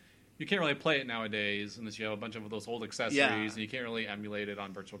 but like, you can't really play it nowadays unless you have a bunch of those old accessories, and you can't really emulate it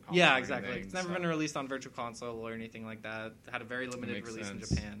on Virtual Console. Yeah, or exactly. anything, It's never been released on Virtual Console or anything like that. It had a very limited release sense.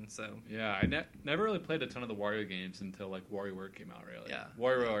 in Japan. So Yeah, I never really played a ton of the Wario games until like WarioWare came out. Really, Yeah.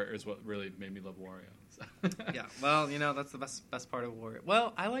 WarioWare is what really made me love Wario. So. yeah, well, that's the best part of Wario.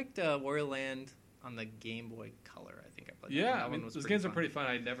 Well, I liked Wario Land on the Game Boy Color. I think I played. Yeah, that I mean, one was those pretty games fun. are pretty fun.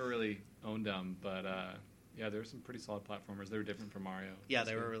 I never really owned them, but yeah, there were some pretty solid platformers. They were different from Mario. Yeah, That's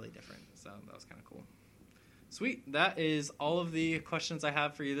they good. were really different. So that was kind of cool. Sweet. That is all of the questions I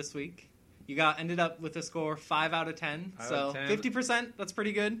have for you this week. You ended up with a score 5 out of 10. 5 So out of 10. 50%. That's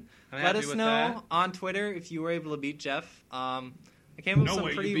pretty good. I'm Let happy us with know that. on Twitter if you were able to beat Jeff. I came up with No some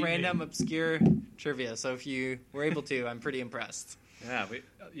way you pretty beat random, me. obscure trivia. So if you were able to, I'm pretty impressed. Yeah,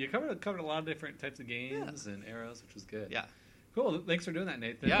 you covered a lot of different types of games and eras, which was good. Yeah. Cool. Thanks for doing that,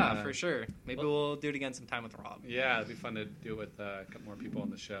 Nathan. Yeah, for sure. Maybe we'll do it again sometime with Rob. Yeah, it'd be fun to do it with a couple more people on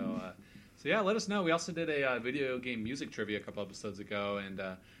the show. So yeah, let us know. We also did a video game music trivia a couple episodes ago, and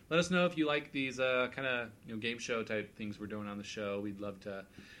let us know if you like these kind of game show type things we're doing on the show. We'd love to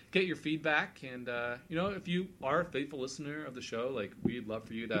get your feedback, and if you are a faithful listener of the show, like we'd love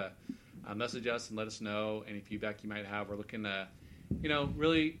for you to message us and let us know any feedback you might have. We're looking to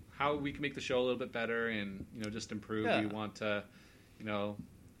really how we can make the show a little bit better and just improve. Yeah. We want to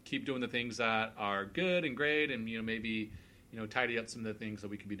keep doing the things that are good and great, and maybe tidy up some of the things that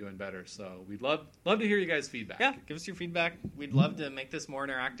we could be doing better. So we'd love to hear you guys' feedback. Yeah, give us your feedback. We'd love to make this more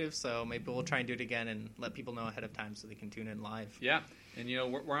interactive, so maybe we'll try and do it again and let people know ahead of time so they can tune in live. Yeah, and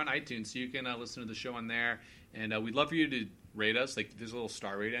we're on iTunes, so you can listen to the show on there, and we'd love for you to rate us. Like, there's a little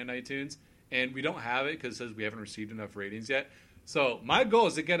star rating on iTunes, and we don't have it because it says we haven't received enough ratings yet. So my goal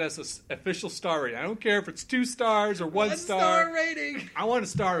is to get us an official star rating. I don't care if it's 2 stars or 1 star rating. I want a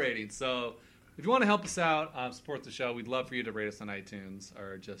star rating. So if you want to help us out, support the show, we'd love for you to rate us on iTunes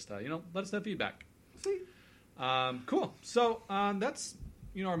or just let us know feedback. Sweet. Cool. So that's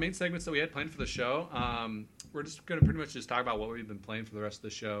our main segments that we had planned for the show. We're just going to pretty much just talk about what we've been playing for the rest of the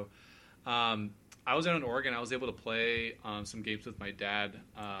show. I was out in Oregon. I was able to play some games with my dad,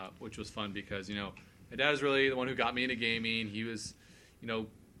 which was fun because my dad is really the one who got me into gaming. He was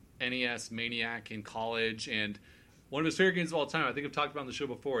NES maniac in college, and one of his favorite games of all time, I think I've talked about on the show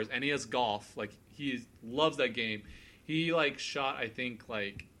before, is NES Golf. Like, he loves that game. He shot, I think,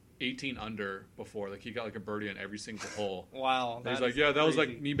 18 under before. Like, he got a birdie on every single hole. Wow. He's like, yeah, that was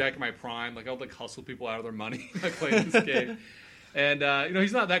me back in my prime. Like, I would hustle people out of their money playing this game. And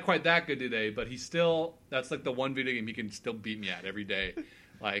he's not quite that good today, but he's still, that's the one video game he can still beat me at every day.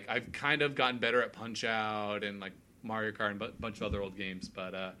 I've kind of gotten better at Punch Out and Mario Kart and a bunch of other old games,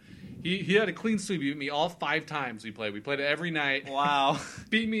 but he had a clean sweep. He beat me all 5 times we played. We played it every night. Wow.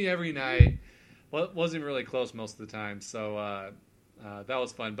 Beat me every night. Well, it wasn't really close most of the time, so that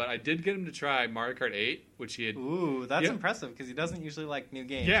was fun. But I did get him to try Mario Kart 8, which he had... Ooh, that's impressive, because he doesn't usually like new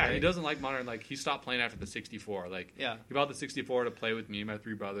games, Yeah, right? he doesn't like modern... he stopped playing after the 64. Yeah. He bought the 64 to play with me and my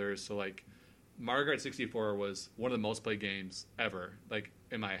 3 brothers, so, Mario Kart 64 was one of the most played games ever,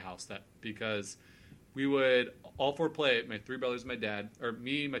 in my house, because we would all 4 play it, my 3 brothers and my dad, or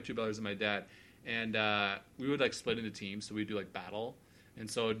me, my 2 brothers and my dad, and we would split into teams, so we'd do battle,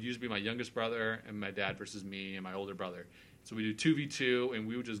 and so it'd usually be my youngest brother and my dad versus me and my older brother. So we do 2v2, and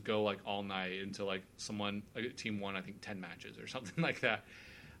we would just go all night until someone, team won, I think 10 matches or something like that.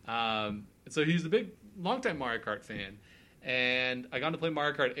 And so he's a big, longtime Mario Kart fan. And I got to play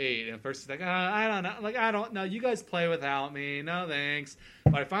Mario Kart 8, and at first he's like, I don't know. I don't know. You guys play without me. No, thanks.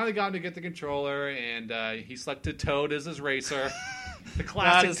 But I finally got him to get the controller, and he selected Toad as his racer. The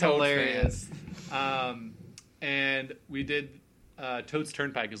classic That is Toad hilarious. fan. And we did Toad's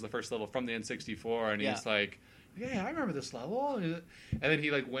Turnpike as the first level from the N64, and he's like, yeah, I remember this level. And then he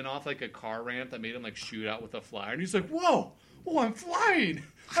went off a car ramp that made him shoot out with a flyer, and he's like, whoa, I'm flying.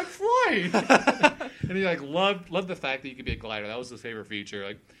 I'm flying. And he loved the fact that you could be a glider. That was his favorite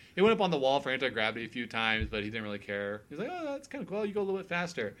feature. He went up on the wall for anti-gravity a few times, but he didn't really care. He's like, oh, that's kind of cool. You go a little bit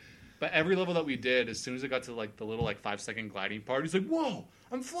faster. But every level that we did, as soon as it got to the little 5-second gliding part, he's like, whoa,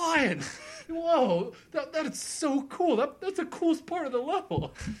 I'm flying. Whoa, that is so cool. That's the coolest part of the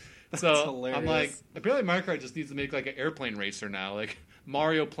level. So hilarious. I'm like, apparently Mario Kart just needs to make an airplane racer now,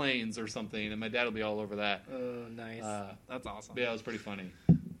 Mario Planes or something, and my dad will be all over that. Oh, nice. That's awesome. But yeah, it was pretty funny.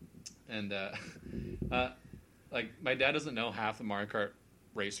 and like my dad doesn't know half the Mario Kart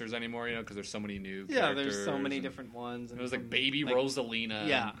racers anymore, because there's so many new characters. There's so many different ones. And it was like Baby Rosalina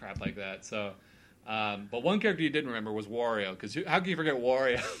and crap like that. So, but one character you didn't remember was Wario, because how can you forget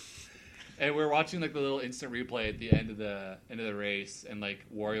Wario? And we're watching like the little instant replay at the end of the race, and like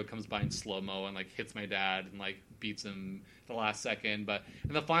Wario comes by in slow mo and like hits my dad and like beats him at the last second. But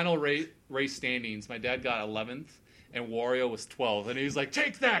in the final race standings, my dad got 11th. And Wario was 12th, and he's like,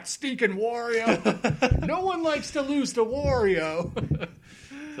 "Take that, stinking Wario! No one likes to lose to Wario."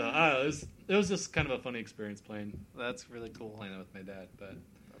 So I don't know, it was just kind of a funny experience playing. That's really cool. Playing that with my dad, but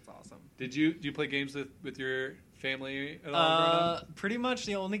that's awesome. Do you play games with your family at all? Pretty much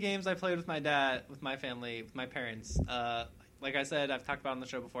the only games I played with my dad, with my family, with my parents. Like I said, I've talked about on the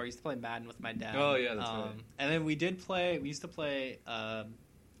show before. I used to play Madden with my dad. Oh yeah, that's right. And then we used to play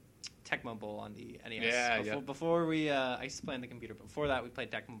Tecmo Bowl on the NES. Yeah, before I used to play on the computer, but before that we played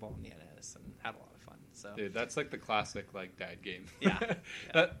Tecmo Bowl on the NES and had a lot of fun. So dude, that's like the classic like dad game. Yeah.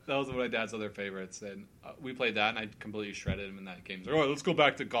 That was one of my dad's other favorites, and we played that, and I completely shredded him in that game. Like, let's go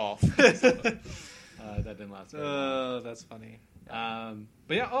back to golf. That didn't last very long. Oh, that's funny. But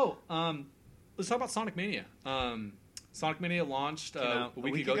yeah, let's talk about Sonic Mania. Sonic Mania launched a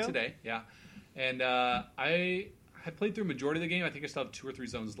week ago today. Yeah, and I had played through a majority of the game. I think I still have 2 or 3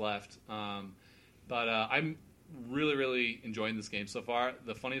 zones left. But I'm really, really enjoying this game so far.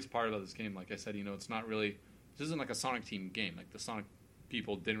 The funniest part about this game, like I said, it's not really... This isn't like a Sonic Team game. Like, the Sonic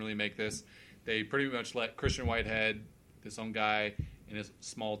people didn't really make this. They pretty much let Christian Whitehead, this own guy, and his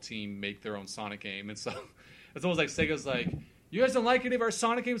small team make their own Sonic game. And so it's almost like Sega's like, you guys don't like any of our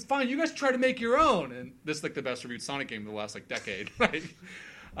Sonic games? Fine, you guys try to make your own. And this is like the best reviewed Sonic game of the last like decade.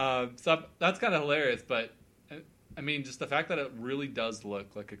 So that's kind of hilarious, but... I mean, just the fact that it really does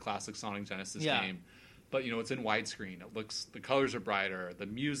look like a classic Sonic Genesis game, but it's in widescreen. The colors are brighter. The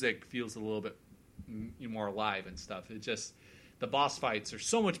music feels a little bit more alive and stuff. It just, the boss fights are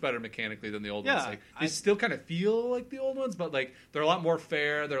so much better mechanically than the old ones. Like, they still kind of feel like the old ones, but like they're a lot more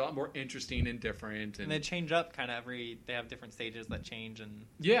fair. They're a lot more interesting and different. And they change up kind of they have different stages that change and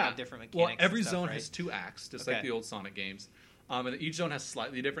have different mechanics. Well, every and stuff, zone right? has 2 acts, just like the old Sonic games. And each zone has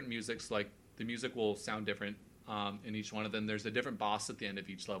slightly different music. So like the music will sound different. In each one of them, there's a different boss at the end of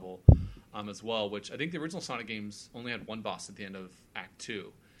each level as well, which I think the original Sonic games only had one boss at the end of Act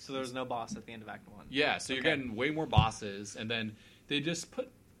 2. So there's no boss at the end of Act 1. Yeah, so you're getting way more bosses, and then they just put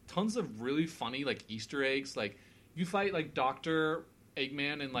tons of really funny like Easter eggs. Like you fight like Dr.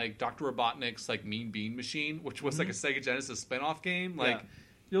 Eggman and like Dr. Robotnik's like Mean Bean Machine, which was like a Sega Genesis spin-off game. Like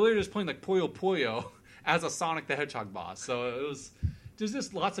you're literally just playing like Puyo Puyo as a Sonic the Hedgehog boss. So it was... There's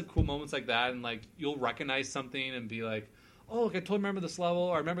just lots of cool moments like that, and like you'll recognize something and be like, "Oh, look, I totally remember this level,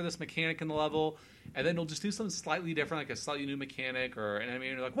 or I remember this mechanic in the level," and then you'll just do something slightly different, like a slightly new mechanic, and I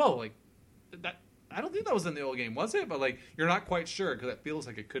mean, you're like, "Whoa, like that! I don't think that was in the old game, was it?" But like, you're not quite sure because it feels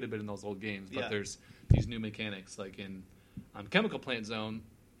like it could have been in those old games. But there's these new mechanics, like in Chemical Plant Zone.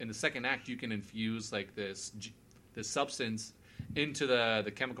 In the second act, you can infuse like this substance into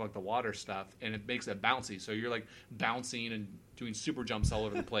the chemical, like the water stuff, and it makes it bouncy. So you're like bouncing and doing super jumps all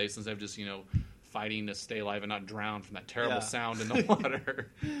over the place instead of just fighting to stay alive and not drown from that terrible sound in the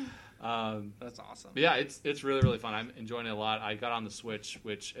water. That's awesome. Yeah, it's really, really fun. I'm enjoying it a lot. I got on the Switch,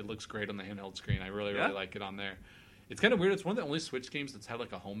 which it looks great on the handheld screen. I really, really like it on there. It's kind of weird. It's one of the only Switch games that's had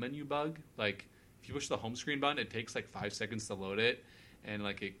like a home menu bug. Like if you push the home screen button, it takes like 5 seconds to load it, and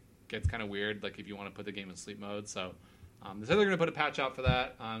like it gets kind of weird. Like if you want to put the game in sleep mode. So they said they're going to put a patch out for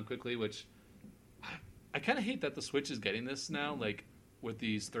that quickly, which I kind of hate that the Switch is getting this now, like with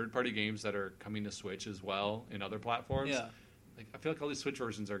these third-party games that are coming to Switch as well in other platforms. Yeah. Like I feel like all these Switch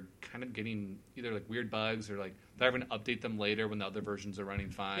versions are kind of getting either like weird bugs or like they're going to update them later when the other versions are running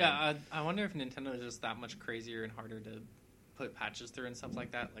fine. Yeah, I wonder if Nintendo is just that much crazier and harder to put patches through and stuff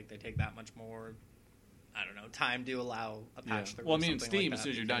like that. Like they take that much more, I don't know, time to allow a patch through. Well, I mean, Steam, as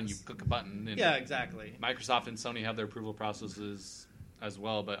soon as you're done, you click a button. And exactly. Microsoft and Sony have their approval processes as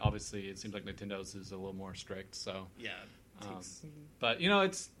well, but obviously it seems like Nintendo's is a little more strict. So but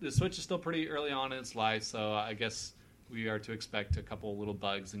the Switch is still pretty early on in its life, so I guess we are to expect a couple little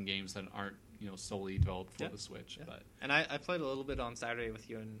bugs in games that aren't solely developed for the Switch. But I played a little bit on Saturday with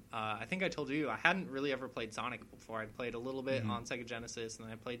you, and I think I told you I hadn't really ever played Sonic before. I played a little bit on Sega Genesis, and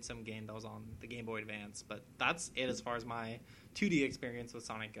then I played some game that was on the Game Boy Advance. But that's it as far as my 2D experience with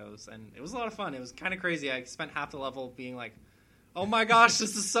Sonic goes, and it was a lot of fun. It was kind of crazy. I spent half the level being like, oh my gosh,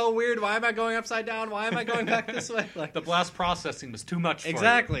 this is so weird. Why am I going upside down? Why am I going back this way? Like the blast processing was too much for you.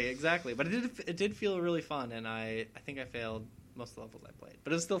 Exactly. But it did feel really fun, and I think I failed most of the levels I played,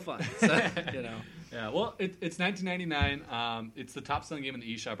 but it was still fun. So, you know. Yeah, well, it's $19.99. It's the top selling game in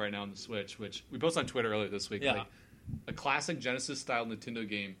the eShop right now on the Switch, which we posted on Twitter earlier this week. Yeah. Like, a classic Genesis style Nintendo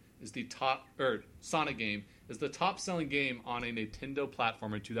game is the top, or Sonic game is the top selling game on a Nintendo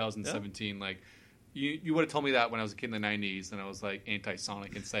platform in 2017. Yeah. Like, you would have told me that when I was a kid in the 90s, and I was like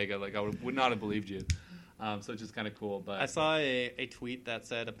anti-Sonic and Sega. Like, I would not have believed you. So it's just kind of cool. But I saw a tweet that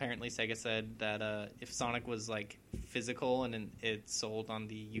said apparently Sega said that if Sonic was like physical and it sold on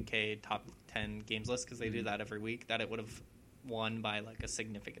the UK top 10 games list, because they do that every week, that it would have won by like a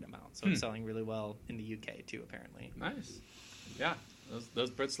significant amount. So it's selling really well in the UK too, apparently. Nice. Yeah. Those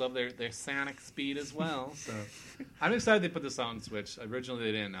Brits love their Sonic speed as well. So I'm excited they put this on Switch. Originally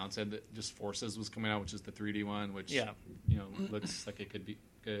they didn't announce it. That just Forces was coming out, which is the 3D one, which looks like it could be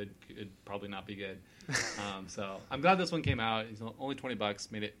good. Could probably not be good. So I'm glad this one came out. It's only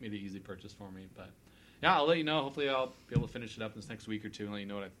 $20. Made it easy purchase for me. But yeah, I'll let you know. Hopefully I'll be able to finish it up this next week or two and let you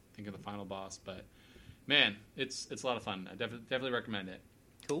know what I think of the final boss. But man, it's a lot of fun. I definitely recommend it.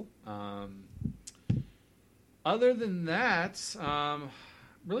 Cool. Other than that,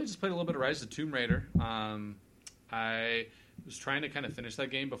 really just played a little bit of Rise of Tomb Raider. I was trying to kind of finish that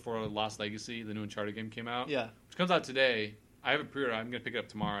game before Lost Legacy, the new Uncharted game, came out. Yeah. Which comes out today. I have a pre-order. I'm going to pick it up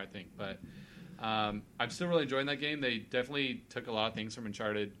tomorrow, I think. But I'm still really enjoying that game. They definitely took a lot of things from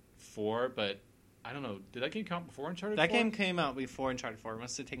Uncharted 4, but I don't know. Did that game come out before Uncharted 4? That game came out before Uncharted 4. It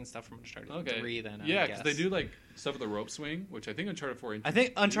must have taken stuff from Uncharted 3 then, yeah, because they do like stuff with the rope swing, which I think Uncharted 4 I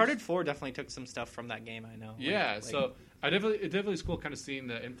think Uncharted 4 definitely took some stuff from that game, I know. Yeah, so it definitely is cool kind of seeing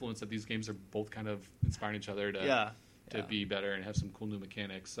the influence that these games are both kind of inspiring each other to be better and have some cool new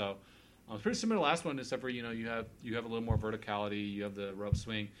mechanics. So it's pretty similar to the last one, except for you have a little more verticality. You have the rope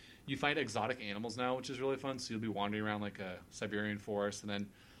swing. You find exotic animals now, which is really fun. So you'll be wandering around like a Siberian forest, and then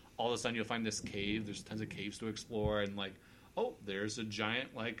all of a sudden you'll find this cave. There's tons of caves to explore, and like, oh, there's a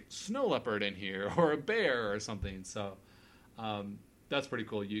giant like snow leopard in here, or a bear or something. So that's pretty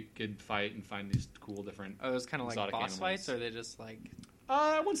cool. You could fight and find these cool different. Are those kind of like boss animals. fights, or are they just like?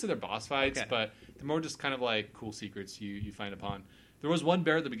 I wouldn't say they're boss fights, but they're more just kind of like cool secrets you find upon. There was one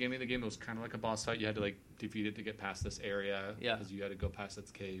bear at the beginning of the game that was kind of like a boss fight. You had to like defeat it to get past this area because you had to go past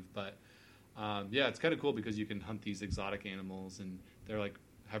its cave. But it's kind of cool because you can hunt these exotic animals, and they're like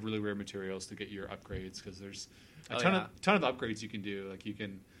have really rare materials to get your upgrades, because there's a ton of upgrades you can do. Like you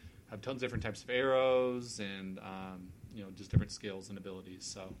can have tons of different types of arrows and just different skills and abilities.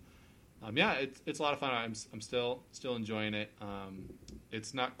 So it's a lot of fun. I'm still enjoying it.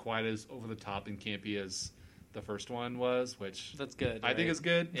 It's not quite as over the top and campy as the first one was, which that's good. I think is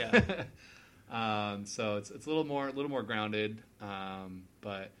good. Yeah. So it's a little more grounded.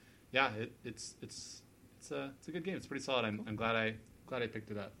 But yeah, it's a good game. It's pretty solid. I'm glad I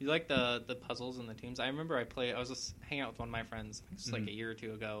picked it up. You like the puzzles and the tombs? I remember I was just hanging out with one of my friends, I think it was like a year or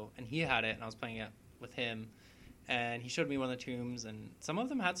two ago, and he had it, and I was playing it with him, and he showed me one of the tombs, and some of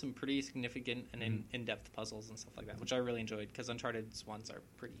them had some pretty significant and in-depth puzzles and stuff like that, which I really enjoyed, because Uncharted's ones are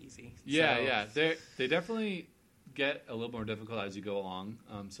pretty easy. Yeah. They definitely get a little more difficult as you go along,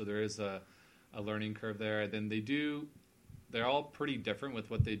 so there is a learning curve there. Then they're all pretty different with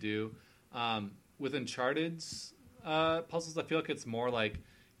what they do. With Uncharted's puzzles, I feel like it's more like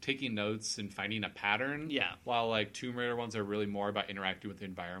taking notes and finding a pattern. Yeah. While like Tomb Raider ones are really more about interacting with the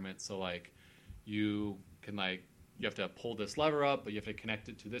environment. So like you can you have to pull this lever up, but you have to connect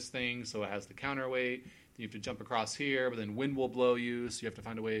it to this thing so it has the counterweight. Then you have to jump across here, but then wind will blow you, so you have to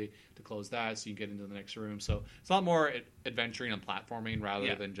find a way to close that so you can get into the next room. So it's a lot more adventuring and platforming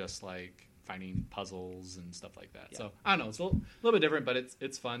rather than just like finding puzzles and stuff like that. Yeah. So I don't know, it's a little bit different, but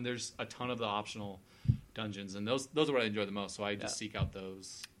it's fun. There's a ton of the optional dungeons, and those are what I enjoy the most. So I just seek out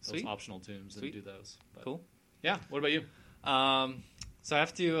those optional tombs and do those. But, cool. Yeah. What about you? So I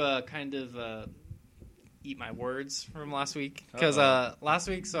have to kind of eat my words from last week, because last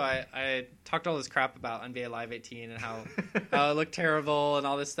week, so I talked all this crap about NBA Live 18 and how it looked terrible and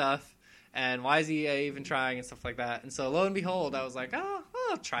all this stuff, and why is EA even trying and stuff like that. And so lo and behold, I was like,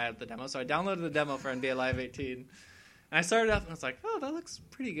 I'll try out the demo. So I downloaded the demo for NBA Live 18. And I started up and I was like, oh, that looks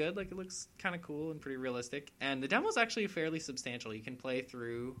pretty good. Like, it looks kind of cool and pretty realistic. And the demo's actually fairly substantial. You can play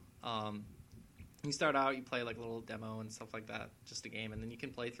through, you start out, you play like a little demo and stuff like that, just a game. And then you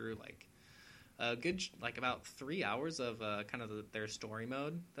can play through like a good, like about 3 hours of kind of their story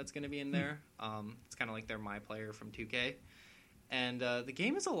mode that's going to be in there. It's kind of like their My Player from 2K. And the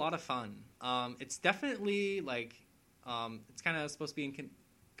game is a lot of fun. It's definitely like, it's kind of supposed to be in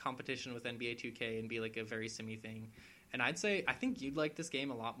competition with NBA 2K and be like a very simmy thing. And I think you'd like this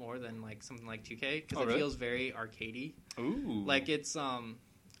game a lot more than like something like 2K, because it feels very arcadey. Ooh. Like it's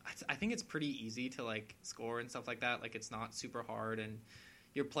I think it's pretty easy to like score and stuff like that. Like it's not super hard, and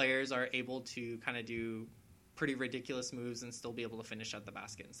your players are able to kind of do pretty ridiculous moves and still be able to finish at the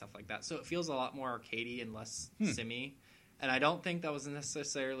basket and stuff like that. So it feels a lot more arcadey and less simmy. And I don't think that was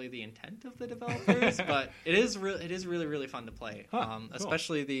necessarily the intent of the developers, but it is really, really fun to play. Cool.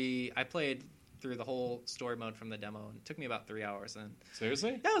 Especially I played through the whole story mode from the demo, and it took me about 3 hours. And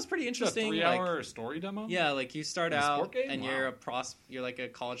Seriously? yeah, it was pretty interesting. A 3-hour story demo? Yeah, like you start In a out sport game? and Wow. you're like a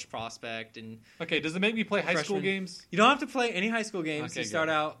college prospect, and Okay, does it make me play high school Freshman. games? you don't have to play any high school games. Okay, You start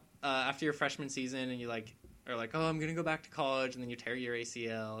good. out after your freshman season, and you like are like, oh, I'm gonna go back to college, and then you tear your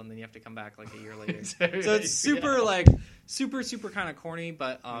ACL, and then you have to come back like a year later. So it's super like super kind of corny,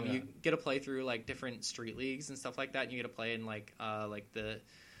 but you get to play through like different street leagues and stuff like that. And you get to play in like the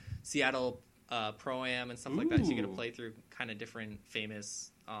Seattle Pro-Am and stuff like that. So you get to Ooh. play through kind of different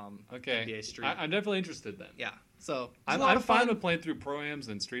famous Okay. NBA street. I'm definitely interested then. Yeah, so it's I'm a lot of fine fun. with playing through pro-ams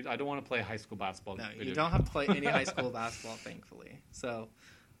and streets. I don't want to play high school basketball. No, video you don't have to play any high school basketball, thankfully. So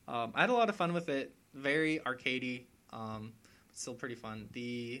I had a lot of fun with it. Very arcadey, still pretty fun.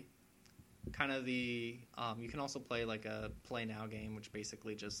 You can also play like a play now game, which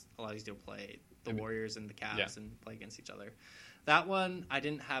basically just allows you to play the Warriors and the Cavs and play against each other. That one I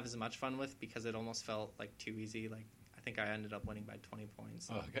didn't have as much fun with because it almost felt like too easy. Like I think I ended up winning by 20 points.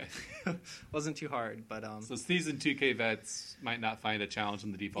 So Oh, okay. wasn't too hard, but So seasoned 2K vets might not find a challenge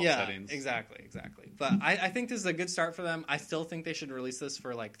in the default yeah, settings. exactly. But I think this is a good start for them. I still think they should release this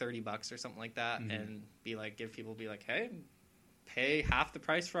for like $30 or something like that, and give people hey, pay half the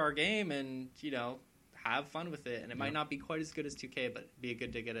price for our game, and have fun with it. And it might not be quite as good as 2K, but it'd be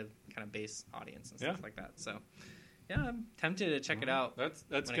good to get a kind of base audience and stuff like that. So yeah, I'm tempted to check it out. That's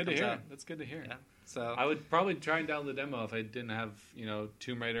when good it to comes hear. out. That's good to hear. Yeah. So I would probably try and download the demo if I didn't have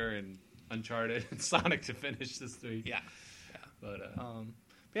Tomb Raider and Uncharted and Sonic to finish this week. yeah. But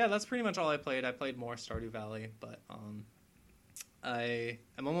Yeah, that's pretty much all I played. I played more Stardew Valley, but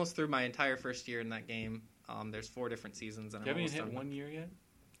I'm almost through my entire first year in that game. There's 4 different seasons, and you I'm haven't almost hit done. 1 year yet?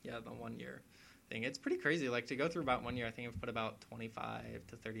 Yeah, the 1 year thing. It's pretty crazy. Like to go through about 1 year, I think I've put about 25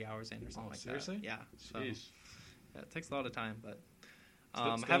 to 30 hours in or something like seriously? that. Yeah. So, Jeez. yeah, it takes a lot of time, but Still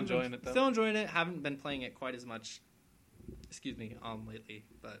haven't enjoying been, it, though? Still enjoying it. Haven't been playing it quite as much. Lately,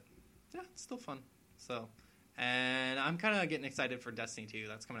 but yeah, it's still fun. So, and I'm kind of getting excited for Destiny 2.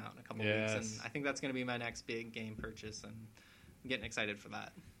 That's coming out in a couple weeks, and I think that's going to be my next big game purchase, and I'm getting excited for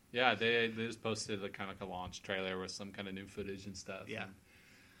that. Yeah, they just posted a kind of like a launch trailer with some kind of new footage and stuff. Yeah. And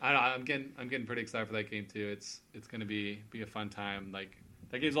I don't know. I'm getting pretty excited for that game too. It's going to be a fun time. Like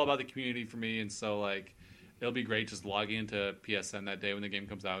that game's all about the community for me, and so like it'll be great just logging into PSN that day when the game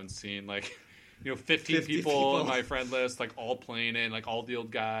comes out and seeing like 15 50 people on my friend list, like all playing it, like all the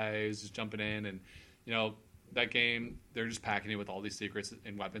old guys just jumping in, and that game they're just packing it with all these secrets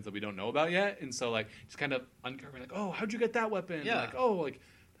and weapons that we don't know about yet, and so like just kind of uncovering like, oh, how'd you get that weapon? Yeah. Like, oh, like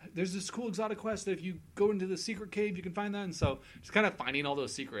there's this cool exotic quest that if you go into the secret cave you can find that, and so just kind of finding all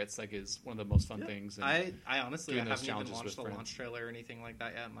those secrets like is one of the most fun things. And I honestly doing those haven't even challenges watched with the friends. launch trailer or anything like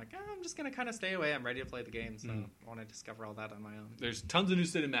that yet. I'm like, I'm just gonna kind of stay away. I'm ready to play the game, so I want to discover all that on my own. there's tons of new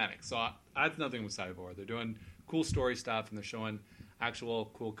cinematics, so that's nothing with Cyborg. They're doing cool story stuff, and they're showing actual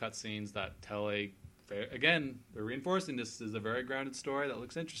cool cutscenes that tell again, they're reinforcing this is a very grounded story that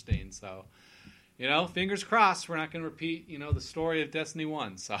looks interesting. So, fingers crossed we're not going to repeat, the story of Destiny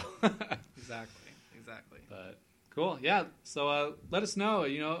 1. So, Exactly. but cool, yeah. So let us know.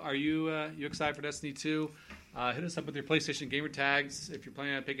 Are you excited for Destiny 2? Hit us up with your PlayStation gamer tags if you're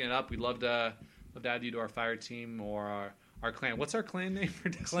planning on picking it up. We'd love to add you to our fire team or our clan. What's our clan name for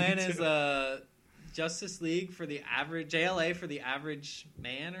Destiny 2? Clan is Justice League for the average, JLA for the average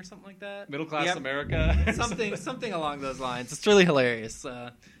man or something like that. Middle class Yep. America. something along those lines. It's really hilarious.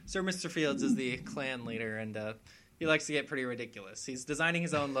 Sir Mr. Fields is the clan leader, and he likes to get pretty ridiculous. He's designing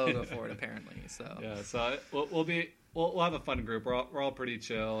his own logo for it, apparently. So Yeah, so we'll have a fun group. We're all pretty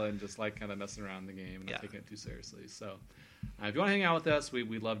chill and just like kind of messing around in the game and not taking it too seriously. So if you want to hang out with us, we'd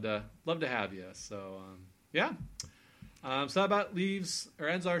love to have you. So yeah. So that about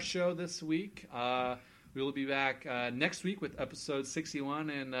ends our show this week. We will be back next week with episode 61,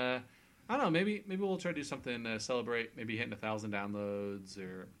 and I don't know, maybe we'll try to do something to celebrate, maybe hitting 1,000 downloads,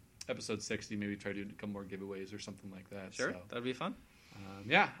 or episode 60, maybe try to do a couple more giveaways or something like that. sure, So, that'd be fun.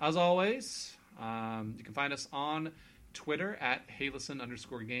 yeah, as always, you can find us on Twitter at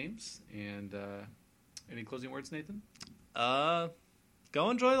HeyListen_games. And any closing words, Nathan? Go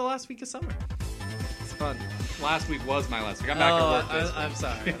enjoy the last week of summer. It's fun. Last week was my last week. I'm back at work this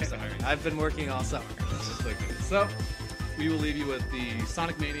week. I'm sorry. I've been working all summer. So we will leave you with the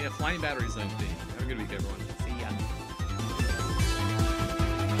Sonic Mania Flying Battery Zone theme. Have a good week, everyone.